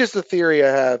 It's just a theory I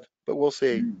have, but we'll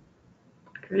see.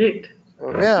 great.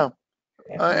 So, yeah.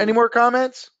 Any more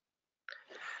comments?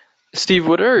 Steve,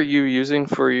 what are you using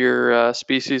for your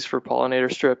species for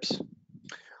pollinator strips?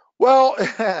 Well,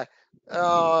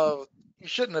 you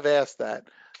shouldn't have asked that.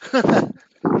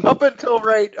 Up until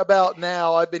right about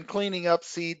now, I've been cleaning up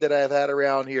seed that I've had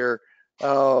around here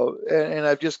and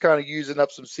I've just kind of using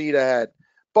up some seed I had.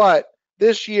 But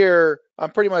this year,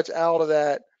 I'm pretty much out of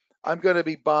that. I'm going to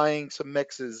be buying some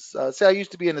mixes. See, I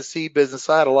used to be in the seed business.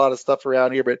 I had a lot of stuff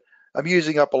around here, but I'm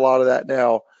using up a lot of that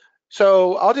now.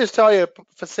 So I'll just tell you,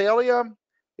 Phacelia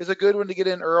is a good one to get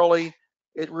in early.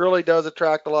 It really does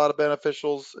attract a lot of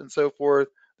beneficials and so forth.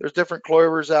 There's different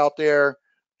clovers out there.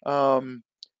 Um,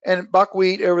 and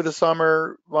buckwheat over the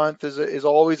summer month is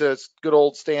always a good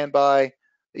old standby.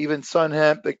 Even sun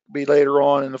hemp that could be later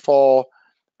on in the fall.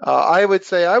 I would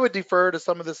say I would defer to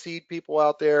some of the seed people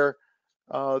out there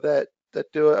that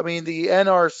do it. I mean, the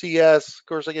NRCS, of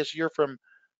course, I guess you're from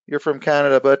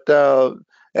Canada, but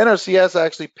NRCS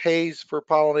actually pays for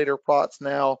pollinator plots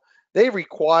now. They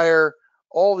require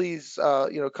all these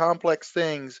complex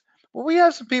things. Well, we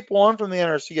have some people on from the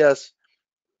NRCS.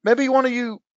 Maybe one of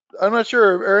you, I'm not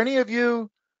sure, are any of you,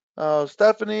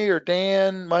 Stephanie or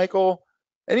Dan, Michael,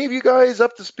 any of you guys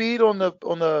up to speed on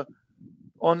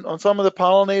on some of the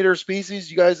pollinator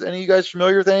species? You guys, any of you guys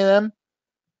familiar with any of them?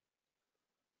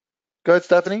 Go ahead,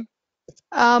 Stephanie.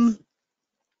 Um,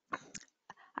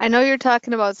 I know you're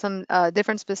talking about some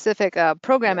different specific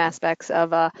program Yeah. aspects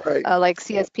of Right. like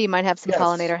CSP might have some Yes.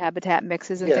 pollinator habitat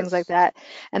mixes and things like Yes. that.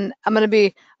 And I'm going to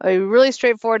be really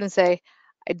straightforward and say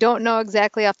I don't know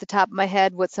exactly off the top of my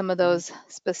head what some of Mhm. those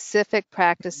specific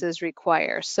practices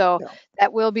require. So Yeah.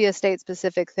 that will be a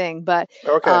state-specific thing. But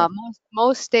Okay.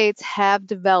 most states have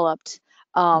developed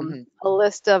Hmm. a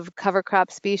list of cover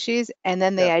crop species, and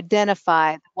then they Yeah.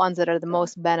 identify the ones that are the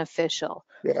most beneficial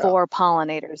Yeah. for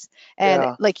pollinators. And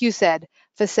Yeah. like you said,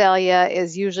 Phacelia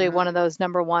is usually Hmm. one of those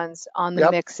number ones on the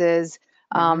Yep. mixes,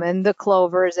 Hmm. and the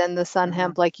clovers and the sun Hmm.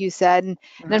 hemp, like you said. And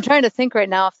I'm Hmm. trying to think right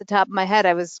now off the top of my head.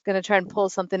 I was going to try and pull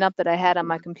something up that I had on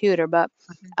my computer, but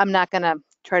I'm not going to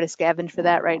try to scavenge for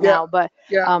that right Yeah. now. But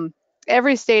Yeah.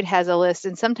 every state has a list,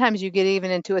 and sometimes you get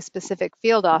even into a specific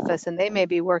field office, and they may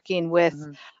be working with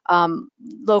Hmm. um,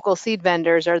 local seed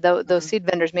vendors, or those Hmm. seed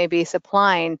vendors may be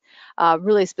supplying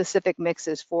really specific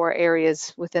mixes for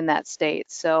areas within that state.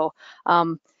 So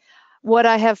what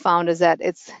I have found is that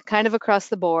it's kind of across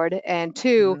the board, and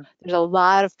two, Hmm. there's a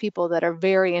lot of people that are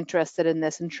very interested in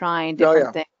this and trying Oh different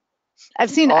yeah. things. I've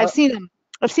Uh, seen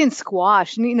I've seen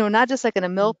squash, not just like in a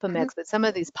milpa mhm. mix, but some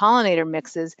of these pollinator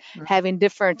mixes having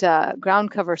different ground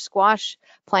cover squash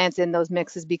plants in those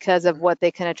mixes because of what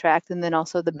they can attract, and then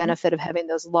also the Mhm. benefit of having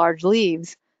those large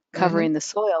leaves Mhm. covering the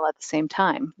soil at the same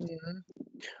time. Mhm.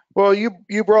 Well,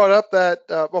 you brought up that.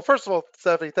 Well, first of all,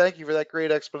 Stephanie, thank you for that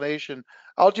great explanation.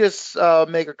 I'll just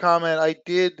make a comment. I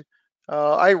did.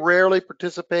 I rarely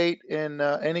participate in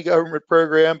any government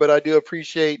program, but I do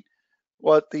appreciate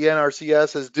what the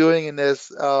NRCS is doing in this.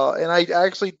 And I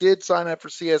actually did sign up for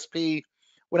CSP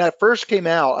when that first came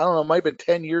out. I don't know, it might have been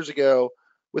 10 years ago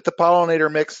with the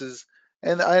pollinator mixes.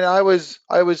 And I was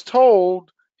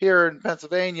told here in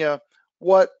Pennsylvania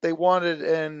what they wanted,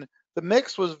 and the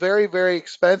mix was very, very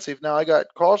expensive. Now I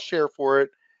got cost share for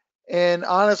it, and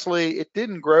honestly, it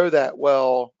didn't grow that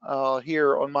well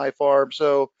here on my farm.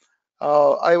 So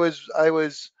what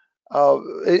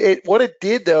it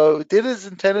did though, it did its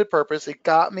intended purpose. It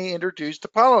got me introduced to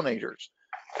pollinators,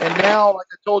 and now, like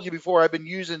I told you before, I've been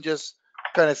using just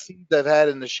kind of seeds I've had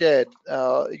in the shed,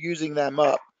 using them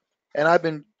up, and I've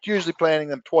been usually planting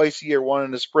them twice a year, one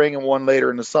in the spring and one later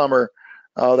in the summer.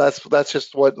 That's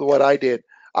just what I did.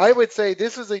 I would say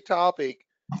this is a topic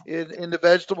in the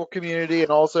vegetable community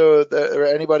and also or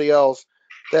anybody else,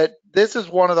 that this is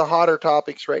one of the hotter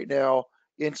topics right now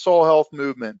in soil health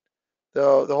movement.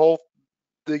 The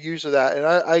use of that, and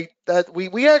I that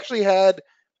we actually had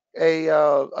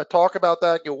a talk about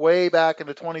that go way back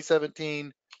into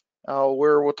 2017,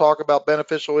 where we'll talk about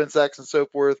beneficial insects and so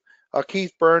forth.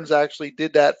 Keith Burns actually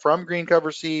did that from Green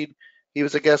Cover Seed. He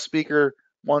was a guest speaker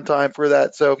one time for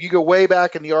that. So if you go way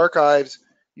back in the archives,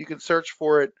 you can search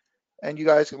for it and you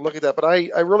guys can look at that. But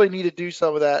I really need to do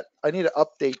some of that. I need to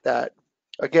update that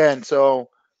again. So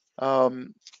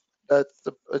um,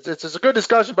 it's a good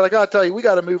discussion, but I got to tell you, we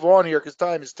got to move on here because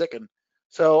time is ticking.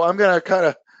 So I'm going to kind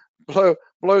of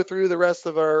blow through the rest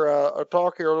of our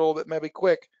talk here a little bit, maybe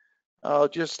quick,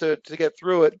 just to get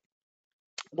through it.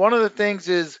 One of the things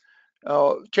is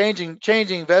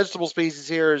changing vegetable species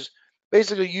here is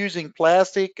basically using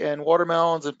plastic and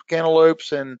watermelons and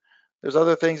cantaloupes, and there's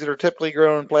other things that are typically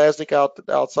grown in plastic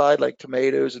outside, like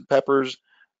tomatoes and peppers,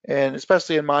 and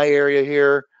especially in my area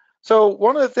here. So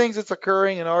one of the things that's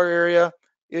occurring in our area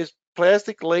is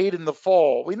plastic laid in the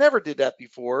fall. We never did that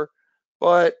before,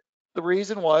 but the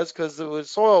reason was because the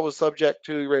soil was subject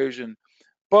to erosion.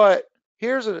 But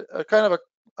here's a kind of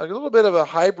a little bit of a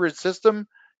hybrid system.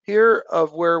 here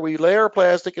of where we lay our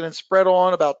plastic and then spread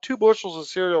on about 2 bushels of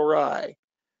cereal rye.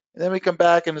 And then we come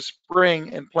back in the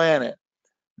spring and plant it.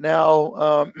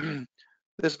 Now,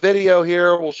 this video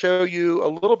here will show you a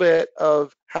little bit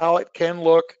of how it can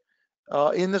look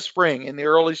in the spring, in the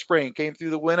early spring. It came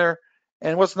through the winter.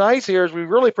 And what's nice here is we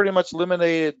really pretty much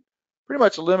eliminated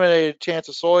chance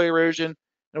of soil erosion.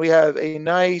 And we have a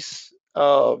nice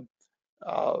cover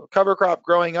crop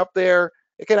growing up there.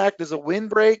 It can act as a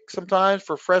windbreak sometimes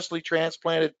for freshly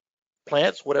transplanted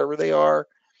plants, whatever they are.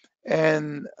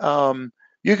 And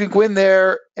you can go in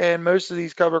there, and most of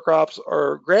these cover crops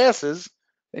are grasses,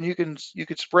 and you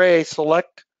could spray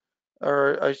Select,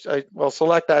 or well,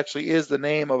 Select actually is the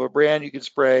name of a brand you can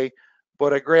spray,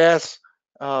 but a grass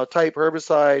type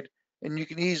herbicide, and you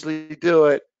can easily do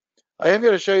it. I am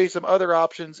going to show you some other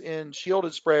options in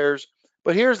shielded sprayers,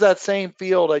 but here's that same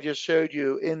field I just showed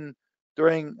you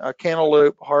during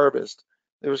cantaloupe harvest.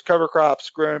 There was cover crops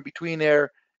growing between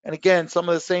there, and again, some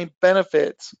of the same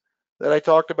benefits that I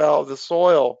talked about with the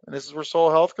soil, and this is where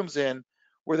soil health comes in,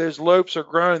 where those lopes are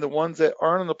growing, the ones that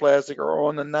aren't on the plastic are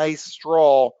on the nice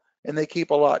straw, and they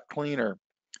keep a lot cleaner.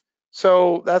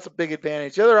 So that's a big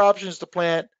advantage. The other option is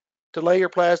to lay your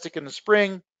plastic in the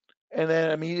spring and then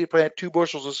immediately plant 2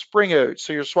 bushels of spring oats.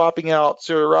 So you're swapping out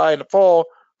cereal rye in the fall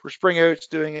for spring oats,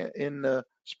 doing it in the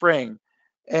spring.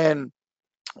 And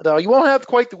you won't have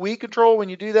quite the weed control when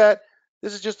you do that.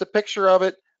 This is just a picture of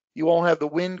it. You won't have the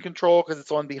wind control because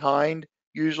it's on behind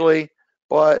usually,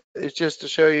 but it's just to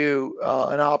show you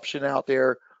an option out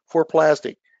there for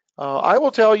plastic. I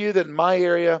will tell you that in my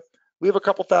area, we have a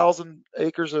couple thousand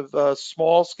acres of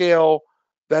small scale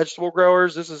vegetable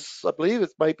growers. This is, I believe it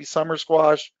might be summer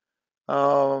squash.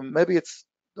 Maybe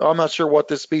I'm not sure what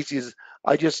this species is.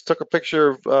 I just took a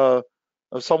picture of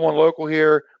someone local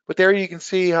here, but there you can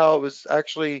see how it was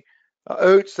actually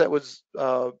oats that was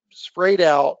sprayed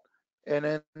out, and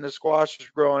then the squash is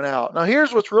growing out. Now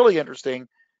here's what's really interesting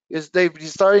is they've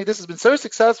decided, this has been so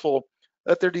successful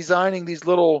that they're designing these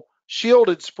little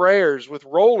shielded sprayers with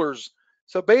rollers.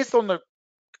 So based on the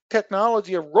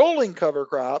technology of rolling cover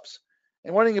crops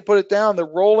and wanting to put it down, they're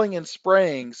rolling and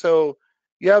spraying. So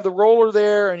you have the roller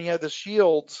there and you have the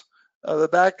shields, the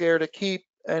back there, to keep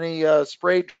any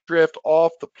spray drift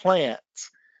off the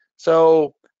plants.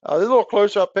 So there's a little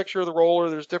close-up picture of the roller.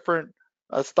 There's different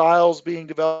styles being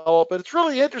developed, but it's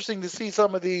really interesting to see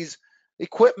some of these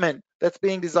equipment that's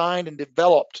being designed and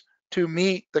developed to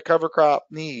meet the cover crop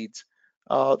needs.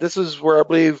 This is where I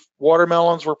believe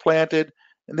watermelons were planted,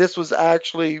 and this was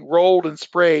actually rolled and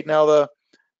sprayed. Now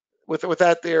with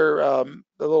that there, the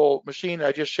little machine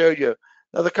I just showed you.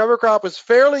 Now the cover crop was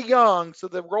fairly young, so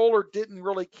the roller didn't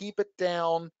really keep it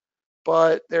down,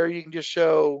 but there you can just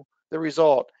show the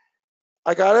result.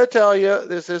 I gotta tell you,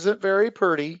 this isn't very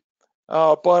pretty,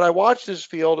 but I watched this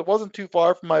field. It wasn't too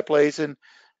far from my place, and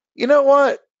you know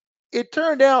what? It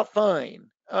turned out fine.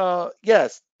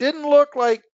 Yes, didn't look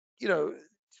like,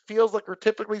 fields like we're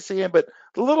typically seeing, but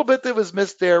the little bit that was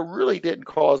missed there really didn't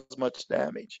cause much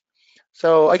damage.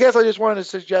 So I guess I just wanted to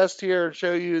suggest here and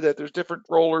show you that there's different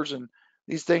rollers, and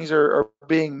these things are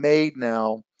being made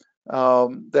now,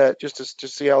 that just to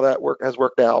see how that has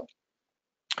worked out.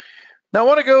 Now I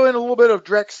want to go in a little bit of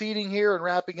direct seeding here and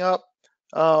wrapping up.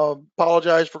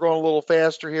 Apologize for going a little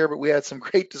faster here, but we had some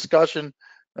great discussion,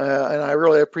 and I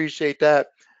really appreciate that.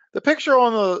 The picture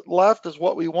on the left is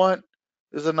what we want.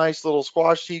 There's a nice little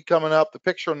squash seed coming up. The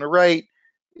picture on the right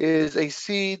is a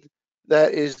seed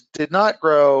that did not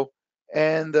grow,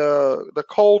 and the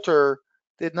coulter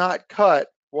did not cut.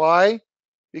 Why?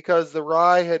 Because the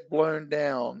rye had blown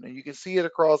down, and you can see it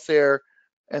across there,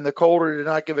 and the coulter did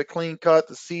not give a clean cut.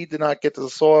 The seed did not get to the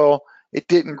soil. It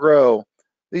didn't grow.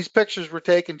 These pictures were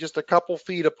taken just a couple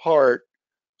feet apart,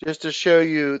 just to show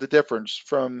you the difference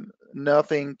from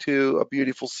nothing to a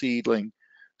beautiful seedling.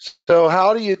 So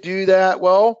how do you do that?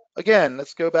 Well, again,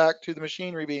 let's go back to the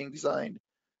machinery being designed.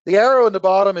 The arrow in the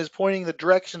bottom is pointing the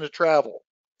direction of travel.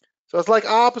 So it's like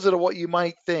opposite of what you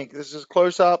might think. This is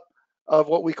close up of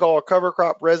what we call a cover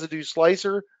crop residue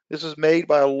slicer. This is made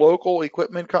by a local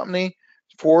equipment company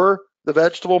for the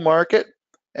vegetable market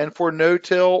and for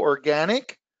no-till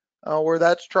organic, where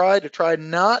that's tried to try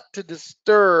not to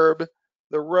disturb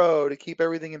the row, to keep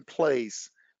everything in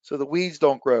place so the weeds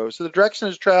don't grow. So the direction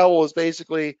of travel is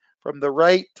basically from the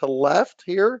right to left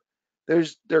here. There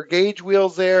are gauge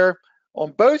wheels there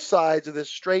on both sides of this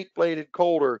straight bladed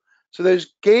coulter. So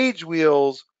those gauge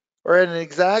wheels are in an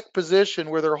exact position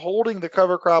where they're holding the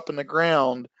cover crop in the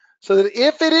ground, so that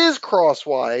if it is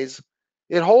crosswise,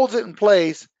 it holds it in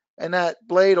place, and that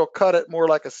blade will cut it more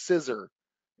like a scissor,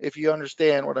 if you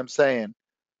understand what I'm saying.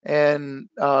 and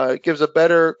it gives a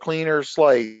better, cleaner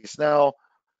slice. Now,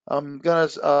 I'm going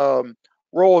to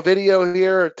roll a video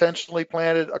here, intentionally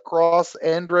planted across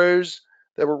end rows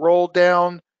that were rolled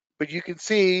down, but you can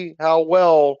see how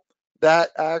well that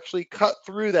actually cut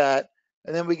through that,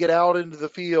 and then we get out into the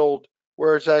field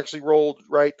where it's actually rolled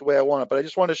right the way I want it. But I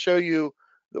just want to show you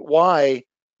why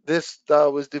this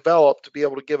was developed to be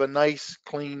able to give a nice,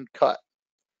 clean cut.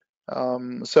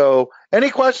 So any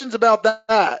questions about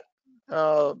that?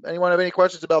 Anyone have any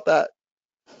questions about that?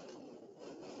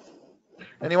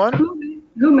 Anyone?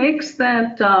 Who makes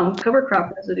that cover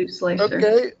crop residue slicer?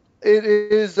 Okay, it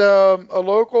is a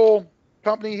local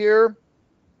company here.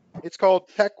 It's called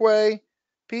Pequea,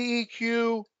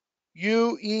 Pequea,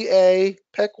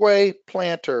 Pequea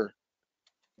Planter.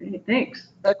 Hey, thanks.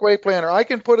 Pequea Planter. I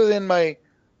can put it in my,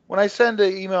 when I send the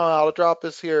email, I'll drop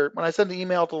this here. When I send the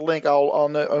email to the link, I'll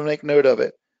make note of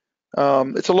it.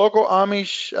 It's a local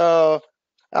Amish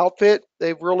outfit.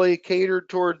 They've really catered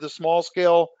toward the small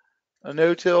scale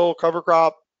no-till cover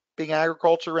crop being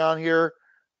agriculture around here.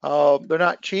 They're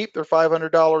not cheap. They're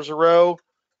 $500 a row,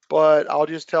 but I'll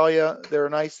just tell you, they're a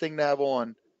nice thing to have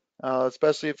on,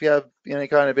 especially if you have any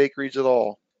kind of acreage at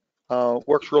all.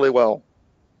 Works really well.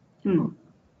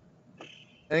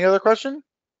 Any other question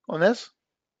on this?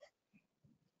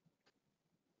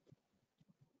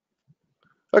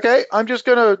 Okay, I'm just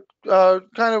going to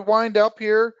kind of wind up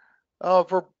here.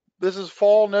 For this is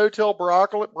fall no-till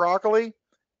broccoli,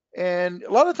 and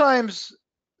a lot of times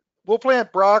we'll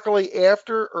plant broccoli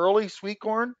after early sweet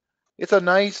corn. It's a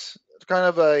nice kind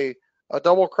of a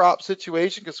double crop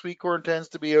situation because sweet corn tends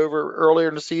to be over earlier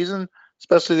in the season,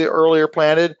 especially the earlier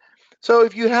planted. So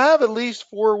if you have at least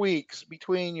 4 weeks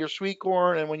between your sweet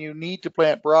corn and when you need to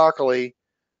plant broccoli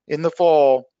in the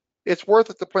fall, it's worth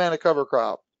it to plant a cover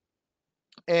crop.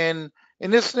 And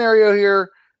in this scenario here,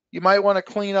 you might want to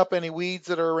clean up any weeds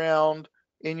that are around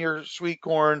in your sweet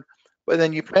corn, but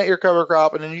then you plant your cover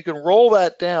crop and then you can roll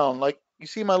that down. Like you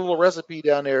see my little recipe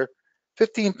down there,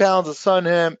 15 pounds of sun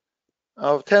hemp,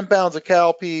 10 pounds of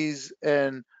cowpeas,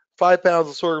 and 5 pounds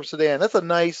of sorghum sudan. That's a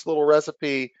nice little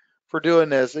recipe for doing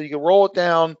this. And you can roll it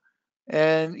down,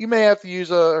 and you may have to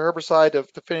use a herbicide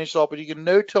to finish it off, but you can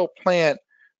no-till plant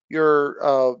your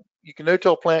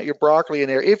broccoli in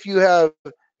there if you have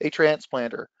a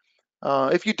transplanter.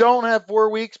 If you don't have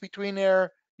 4 weeks between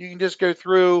there, you can just go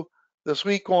through the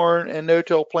sweet corn and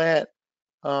no-till plant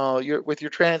with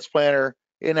your transplanter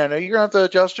in there. Now you're gonna have to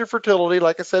adjust your fertility,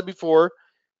 like I said before.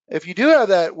 If you do have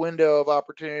that window of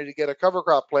opportunity to get a cover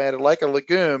crop planted, like a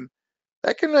legume,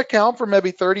 that can account for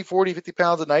maybe 30, 40, 50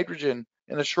 pounds of nitrogen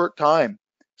in a short time.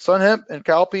 Sun hemp and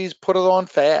cowpeas put it on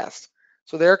fast.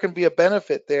 So there can be a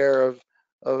benefit there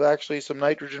of actually some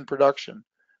nitrogen production.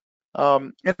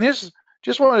 And this,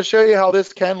 just wanted to show you how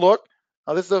this can look.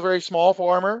 This is a very small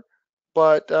farmer,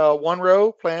 but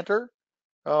 1-row planter,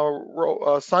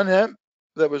 sun hemp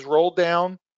that was rolled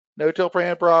down, no-till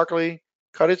plant broccoli,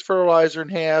 cut its fertilizer in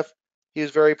half. He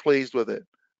is very pleased with it.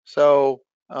 So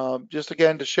just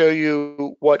again to show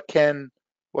you what can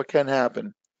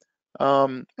happen.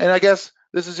 And I guess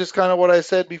this is just kind of what I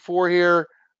said before here.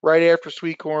 Right after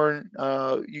sweet corn,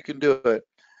 you can do it.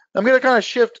 I'm going to kind of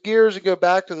shift gears and go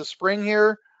back to the spring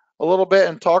here a little bit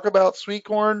and talk about sweet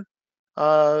corn.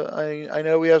 I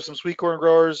know we have some sweet corn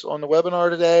growers on the webinar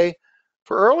today.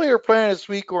 For earlier planted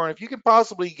sweet corn, if you can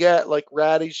possibly get like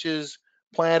radishes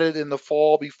planted in the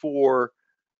fall before,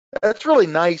 that's really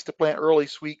nice to plant early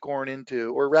sweet corn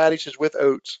into, or radishes with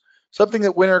oats. Something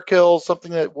that winter kills,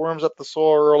 something that warms up the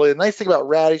soil early. The nice thing about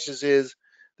radishes is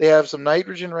they have some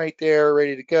nitrogen right there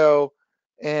ready to go.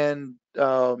 And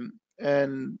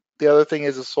the other thing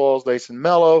is the soil is nice and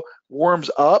mellow, warms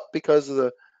up because of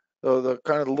the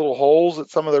kind of the little holes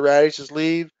that some of the radishes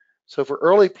leave. So for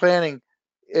early planting,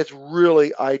 it's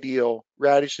really ideal,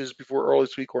 radishes before early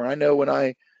sweet corn. I know when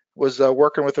I was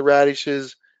working with the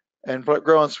radishes and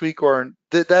growing sweet corn,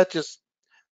 the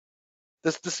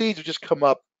seeds would just come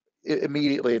up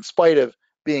immediately in spite of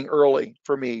being early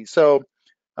for me. So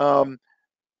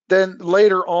then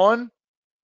later on,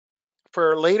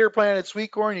 for later planted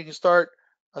sweet corn, you can start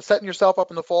setting yourself up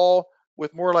in the fall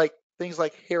with more like things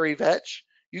like hairy vetch.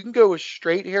 You can go with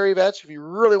straight hairy vetch if you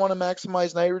really want to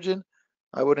maximize nitrogen.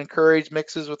 I would encourage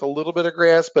mixes with a little bit of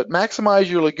grass, but maximize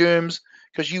your legumes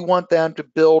because you want them to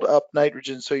build up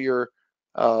nitrogen so your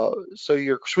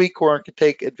sweet corn can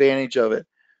take advantage of it.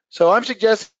 So I'm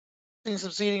suggesting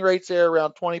some seeding rates there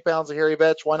around 20 pounds of hairy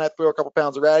vetch. Why not throw a couple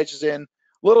pounds of radishes in?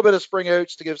 A little bit of spring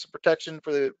oats to give some protection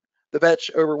for the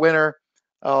vetch over winter.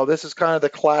 This is kind of the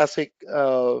classic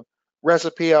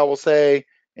recipe, I will say,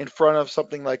 in front of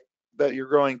something like that you're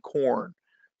growing corn.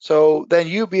 So then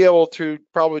you'll be able to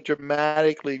probably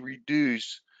dramatically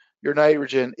reduce your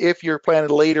nitrogen if you're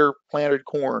later planted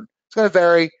corn. It's going to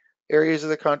vary areas of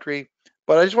the country,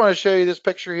 but I just want to show you this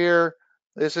picture here.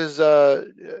 This is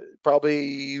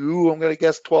probably, I'm going to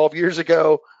guess 12 years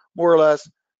ago, more or less.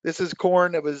 This is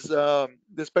corn that was,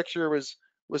 this picture was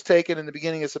taken in the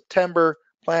beginning of September,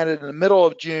 planted in the middle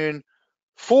of June,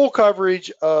 full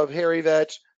coverage of hairy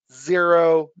vetch,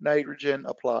 zero nitrogen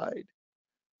applied.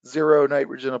 Zero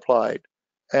nitrogen applied.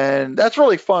 And that's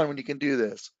really fun when you can do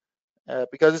this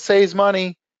because it saves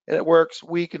money and it works.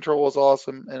 Weed control is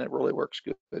awesome and it really works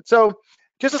good. So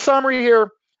just a summary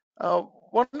here. Some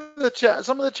of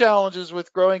the challenges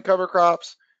with growing cover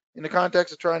crops in the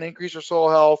context of trying to increase your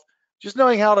soil health, just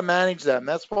knowing how to manage them.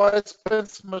 That's why I spend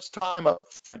so much time up.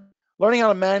 Learning how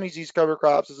to manage these cover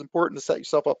crops is important to set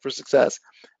yourself up for success.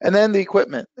 And then the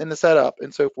equipment and the setup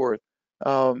and so forth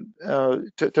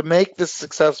to make this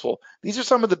successful. These are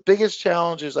some of the biggest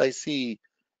challenges I see.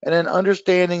 And then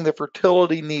understanding the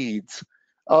fertility needs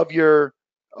of your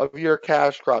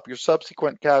cash crop, your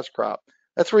subsequent cash crop.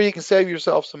 That's where you can save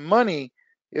yourself some money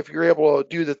if you're able to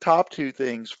do the top two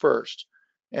things first.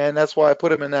 And that's why I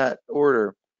put them in that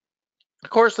order. Of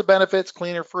course, the benefits,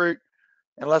 cleaner fruit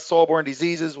and less soil-borne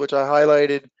diseases, which I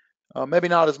highlighted. Maybe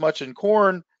not as much in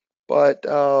corn, but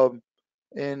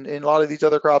in a lot of these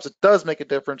other crops, it does make a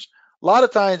difference. A lot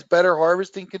of times better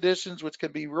harvesting conditions, which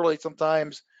can be really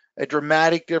sometimes a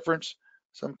dramatic difference.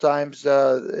 Sometimes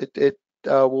it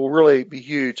will really be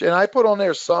huge. And I put on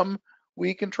there some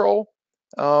weed control.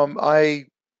 I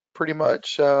pretty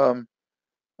much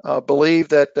believe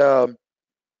that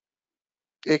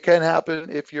it can happen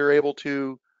if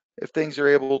things are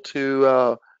able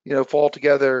to fall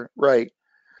together right.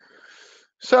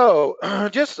 So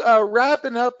just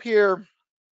wrapping up here.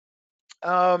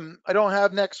 I don't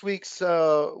have next week's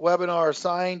webinar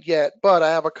assigned yet, but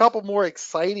I have a couple more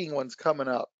exciting ones coming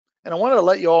up, and I wanted to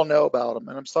let you all know about them,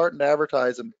 and I'm starting to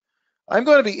advertise them. I'm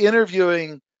going to be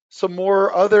interviewing some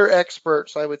more other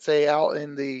experts, I would say, out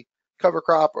in the cover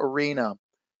crop arena.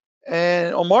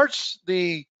 And on March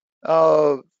the,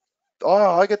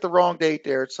 I get the wrong date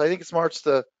there. I think it's March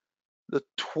the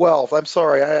 12th. I'm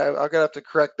sorry, I'm going to have to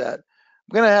correct that.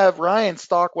 I'm going to have Ryan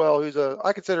Stockwell, who's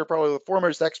I consider probably the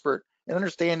foremost expert in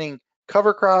understanding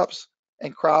cover crops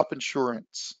and crop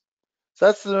insurance.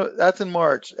 So that's in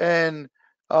March, and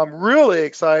I'm really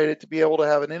excited to be able to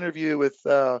have an interview with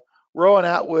Rowan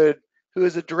Atwood, who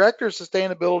is the Director of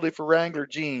Sustainability for Wrangler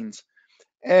Jeans.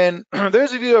 And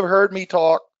those of you who have heard me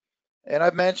talk, and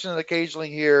I've mentioned it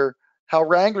occasionally here, how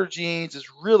Wrangler Jeans is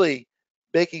really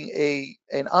making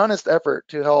an honest effort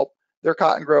to help their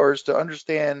cotton growers to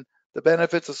understand the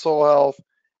benefits of soil health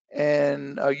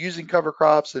and using cover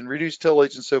crops and reduced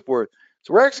tillage and so forth.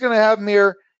 So we're actually going to have him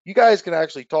here. You guys can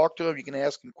actually talk to him. You can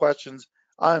ask him questions.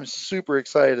 I'm super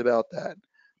excited about that.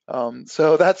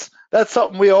 So that's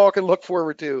something we all can look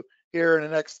forward to here in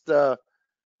the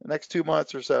next 2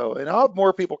 months or so. And I'll have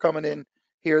more people coming in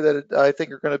here that I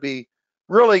think are going to be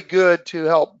really good to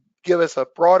help give us a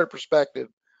broader perspective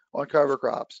on cover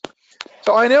crops.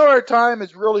 So I know our time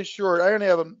is really short. I only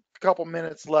have a couple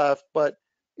minutes left, but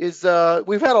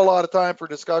we've had a lot of time for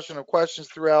discussion of questions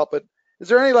throughout, but is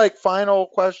there any final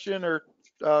question or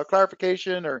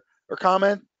clarification or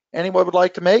comment anyone would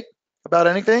like to make about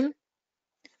anything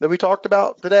that we talked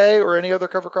about today or any other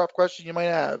cover crop question you might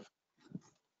have?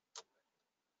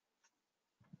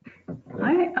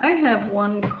 I have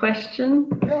one question.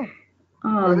 Yeah.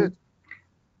 Go ahead.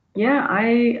 Yeah,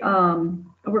 I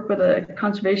work with a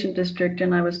conservation district,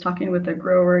 and I was talking with a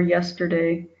grower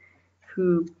yesterday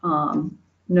who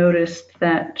noticed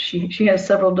that she has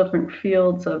several different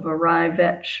fields of a rye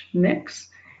vetch mix,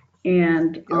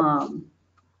 and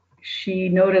she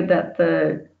noted that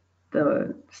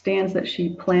the stands that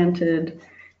she planted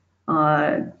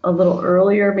a little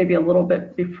earlier, maybe a little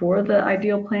bit before the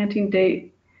ideal planting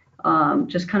date,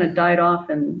 just kind of died off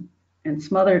and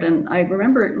smothered. And I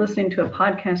remember listening to a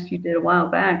podcast you did a while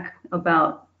back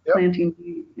about planting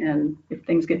wheat, and if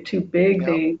things get too big,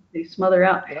 they smother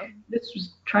out. This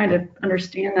was trying to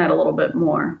understand that a little bit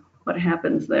more, what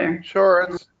happens there. Sure,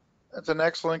 that's an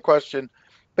excellent question.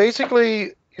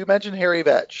 Basically, you mentioned hairy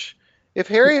vetch. If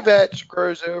hairy vetch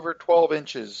grows over 12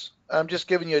 inches, I'm just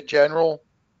giving you a general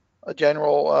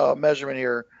measurement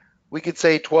here. We could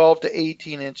say 12 to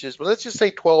 18 inches, but let's just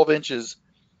say 12 inches.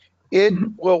 It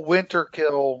will winter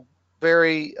kill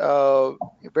very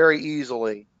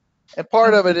easily. And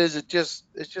part of it is it's just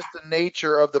the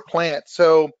nature of the plant.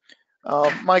 So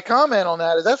my comment on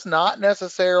that is that's not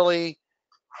necessarily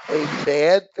a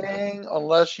bad thing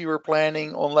unless you were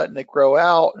planning on letting it grow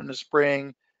out in the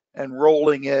spring and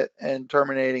rolling it and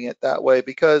terminating it that way,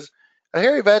 because a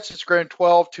hairy vetch that's grown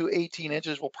 12 to 18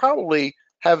 inches will probably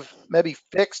have maybe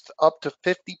fixed up to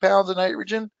 50 pounds of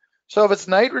nitrogen. So if it's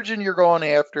nitrogen you're going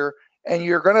after and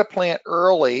you're going to plant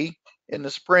early in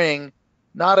the spring,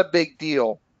 not a big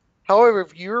deal. However,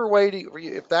 if you're waiting,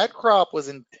 if that crop was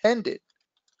intended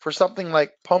for something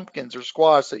like pumpkins or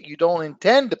squash that you don't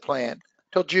intend to plant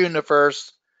till June the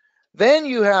 1st, then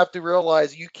you have to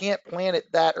realize you can't plant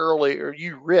it that early or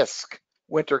you risk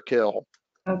winter kill.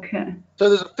 Okay. So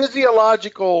there's a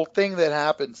physiological thing that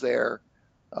happens there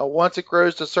once it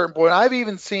grows to a certain point. I've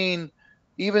even seen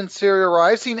cereal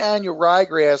rye. I've seen annual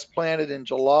ryegrass planted in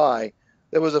July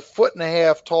that was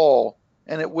 1.5 feet tall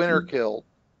and it winter killed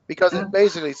because it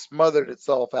basically smothered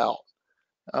itself out.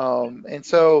 And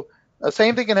so the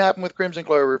same thing can happen with crimson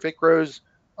clover. If it grows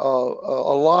a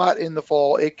lot in the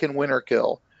fall, it can winter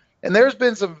kill. And there's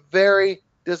been some very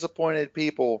disappointed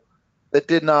people that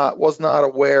was not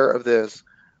aware of this.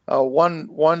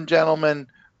 One gentleman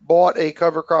bought a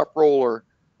cover crop roller,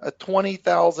 a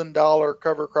 $20,000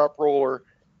 cover crop roller,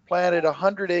 planted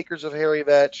 100 acres of hairy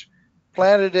vetch,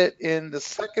 planted it in the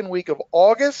second week of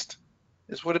August.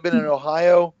 This would have been in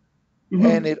Ohio,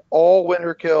 and it all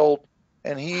winter killed,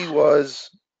 and he was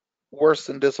worse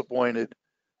than disappointed.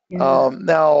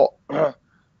 Now,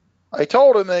 I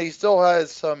told him that he still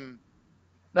has some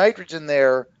nitrogen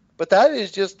there, but that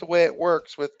is just the way it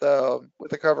works with a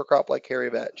cover crop like hairy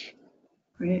vetch.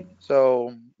 Great.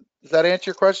 So, does that answer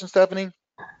your question, Stephanie?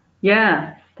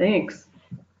 Yeah, thanks.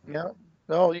 Yeah.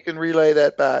 No, you can relay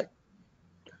that back.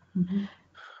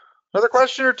 Another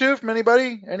question or two from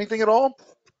anybody? Anything at all?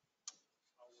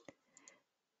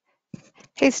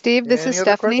 Hey, Steve, this Any is other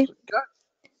Stephanie. questions?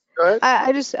 Go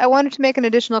ahead. I wanted to make an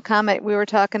additional comment. We were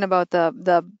talking about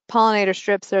the pollinator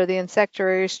strips or the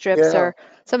insectary strips or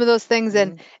some of those things.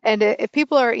 And if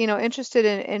people are, interested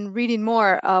in reading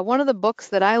more, one of the books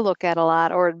that I look at a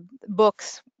lot, or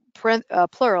books,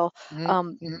 plural,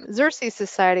 Xerces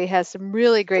Society has some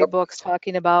really great books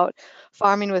talking about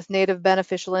farming with native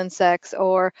beneficial insects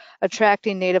or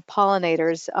attracting native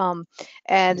pollinators.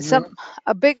 And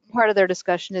a big part of their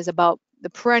discussion is about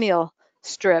the perennial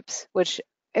strips, which,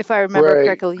 if I remember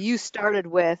correctly, you started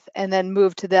with and then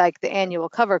moved to the annual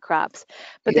cover crops.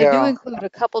 But they do include a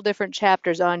couple different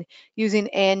chapters on using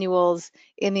annuals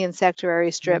in the insectary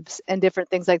strips and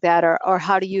different things like that, or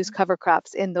how to use cover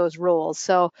crops in those roles.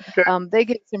 So they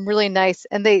get some really nice,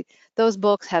 and those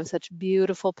books have such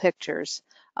beautiful pictures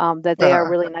that they are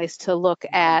really nice to look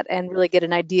at and really get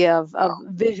an idea of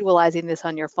visualizing this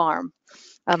on your farm.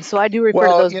 So I do refer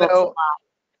to those books a lot.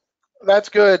 That's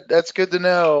good. That's good to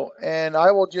know. And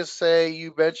I will just say,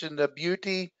 you mentioned the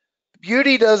beauty.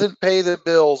 Beauty doesn't pay the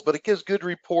bills, but it gives good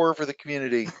rapport for the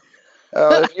community.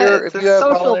 If you have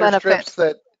pollinator strips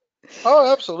that,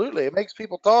 absolutely, it makes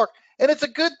people talk, and it's a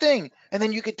good thing. And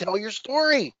then you can tell your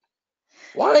story.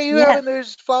 Why are you having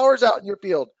those flowers out in your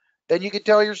field? Then you can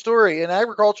tell your story. And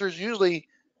agriculture is usually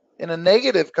in a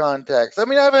negative context. I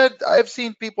mean, I've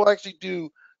seen people actually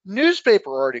do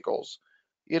newspaper articles,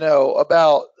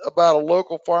 about a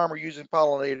local farmer using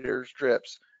pollinator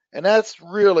strips, and that's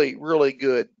really, really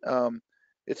good.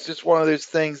 It's just one of those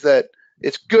things that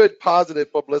it's good, positive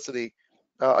publicity.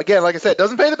 Again, like I said, it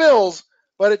doesn't pay the bills,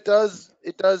 but it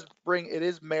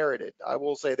is merited. I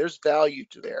will say there's value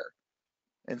to there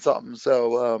and something.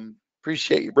 So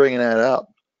appreciate you bringing that up.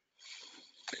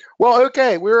 Well,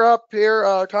 okay, we're up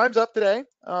here. Time's up today.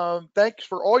 Thanks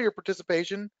for all your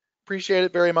participation. Appreciate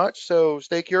it very much. So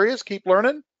stay curious, keep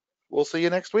learning. We'll see you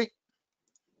next week.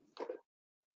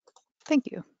 Thank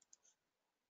you.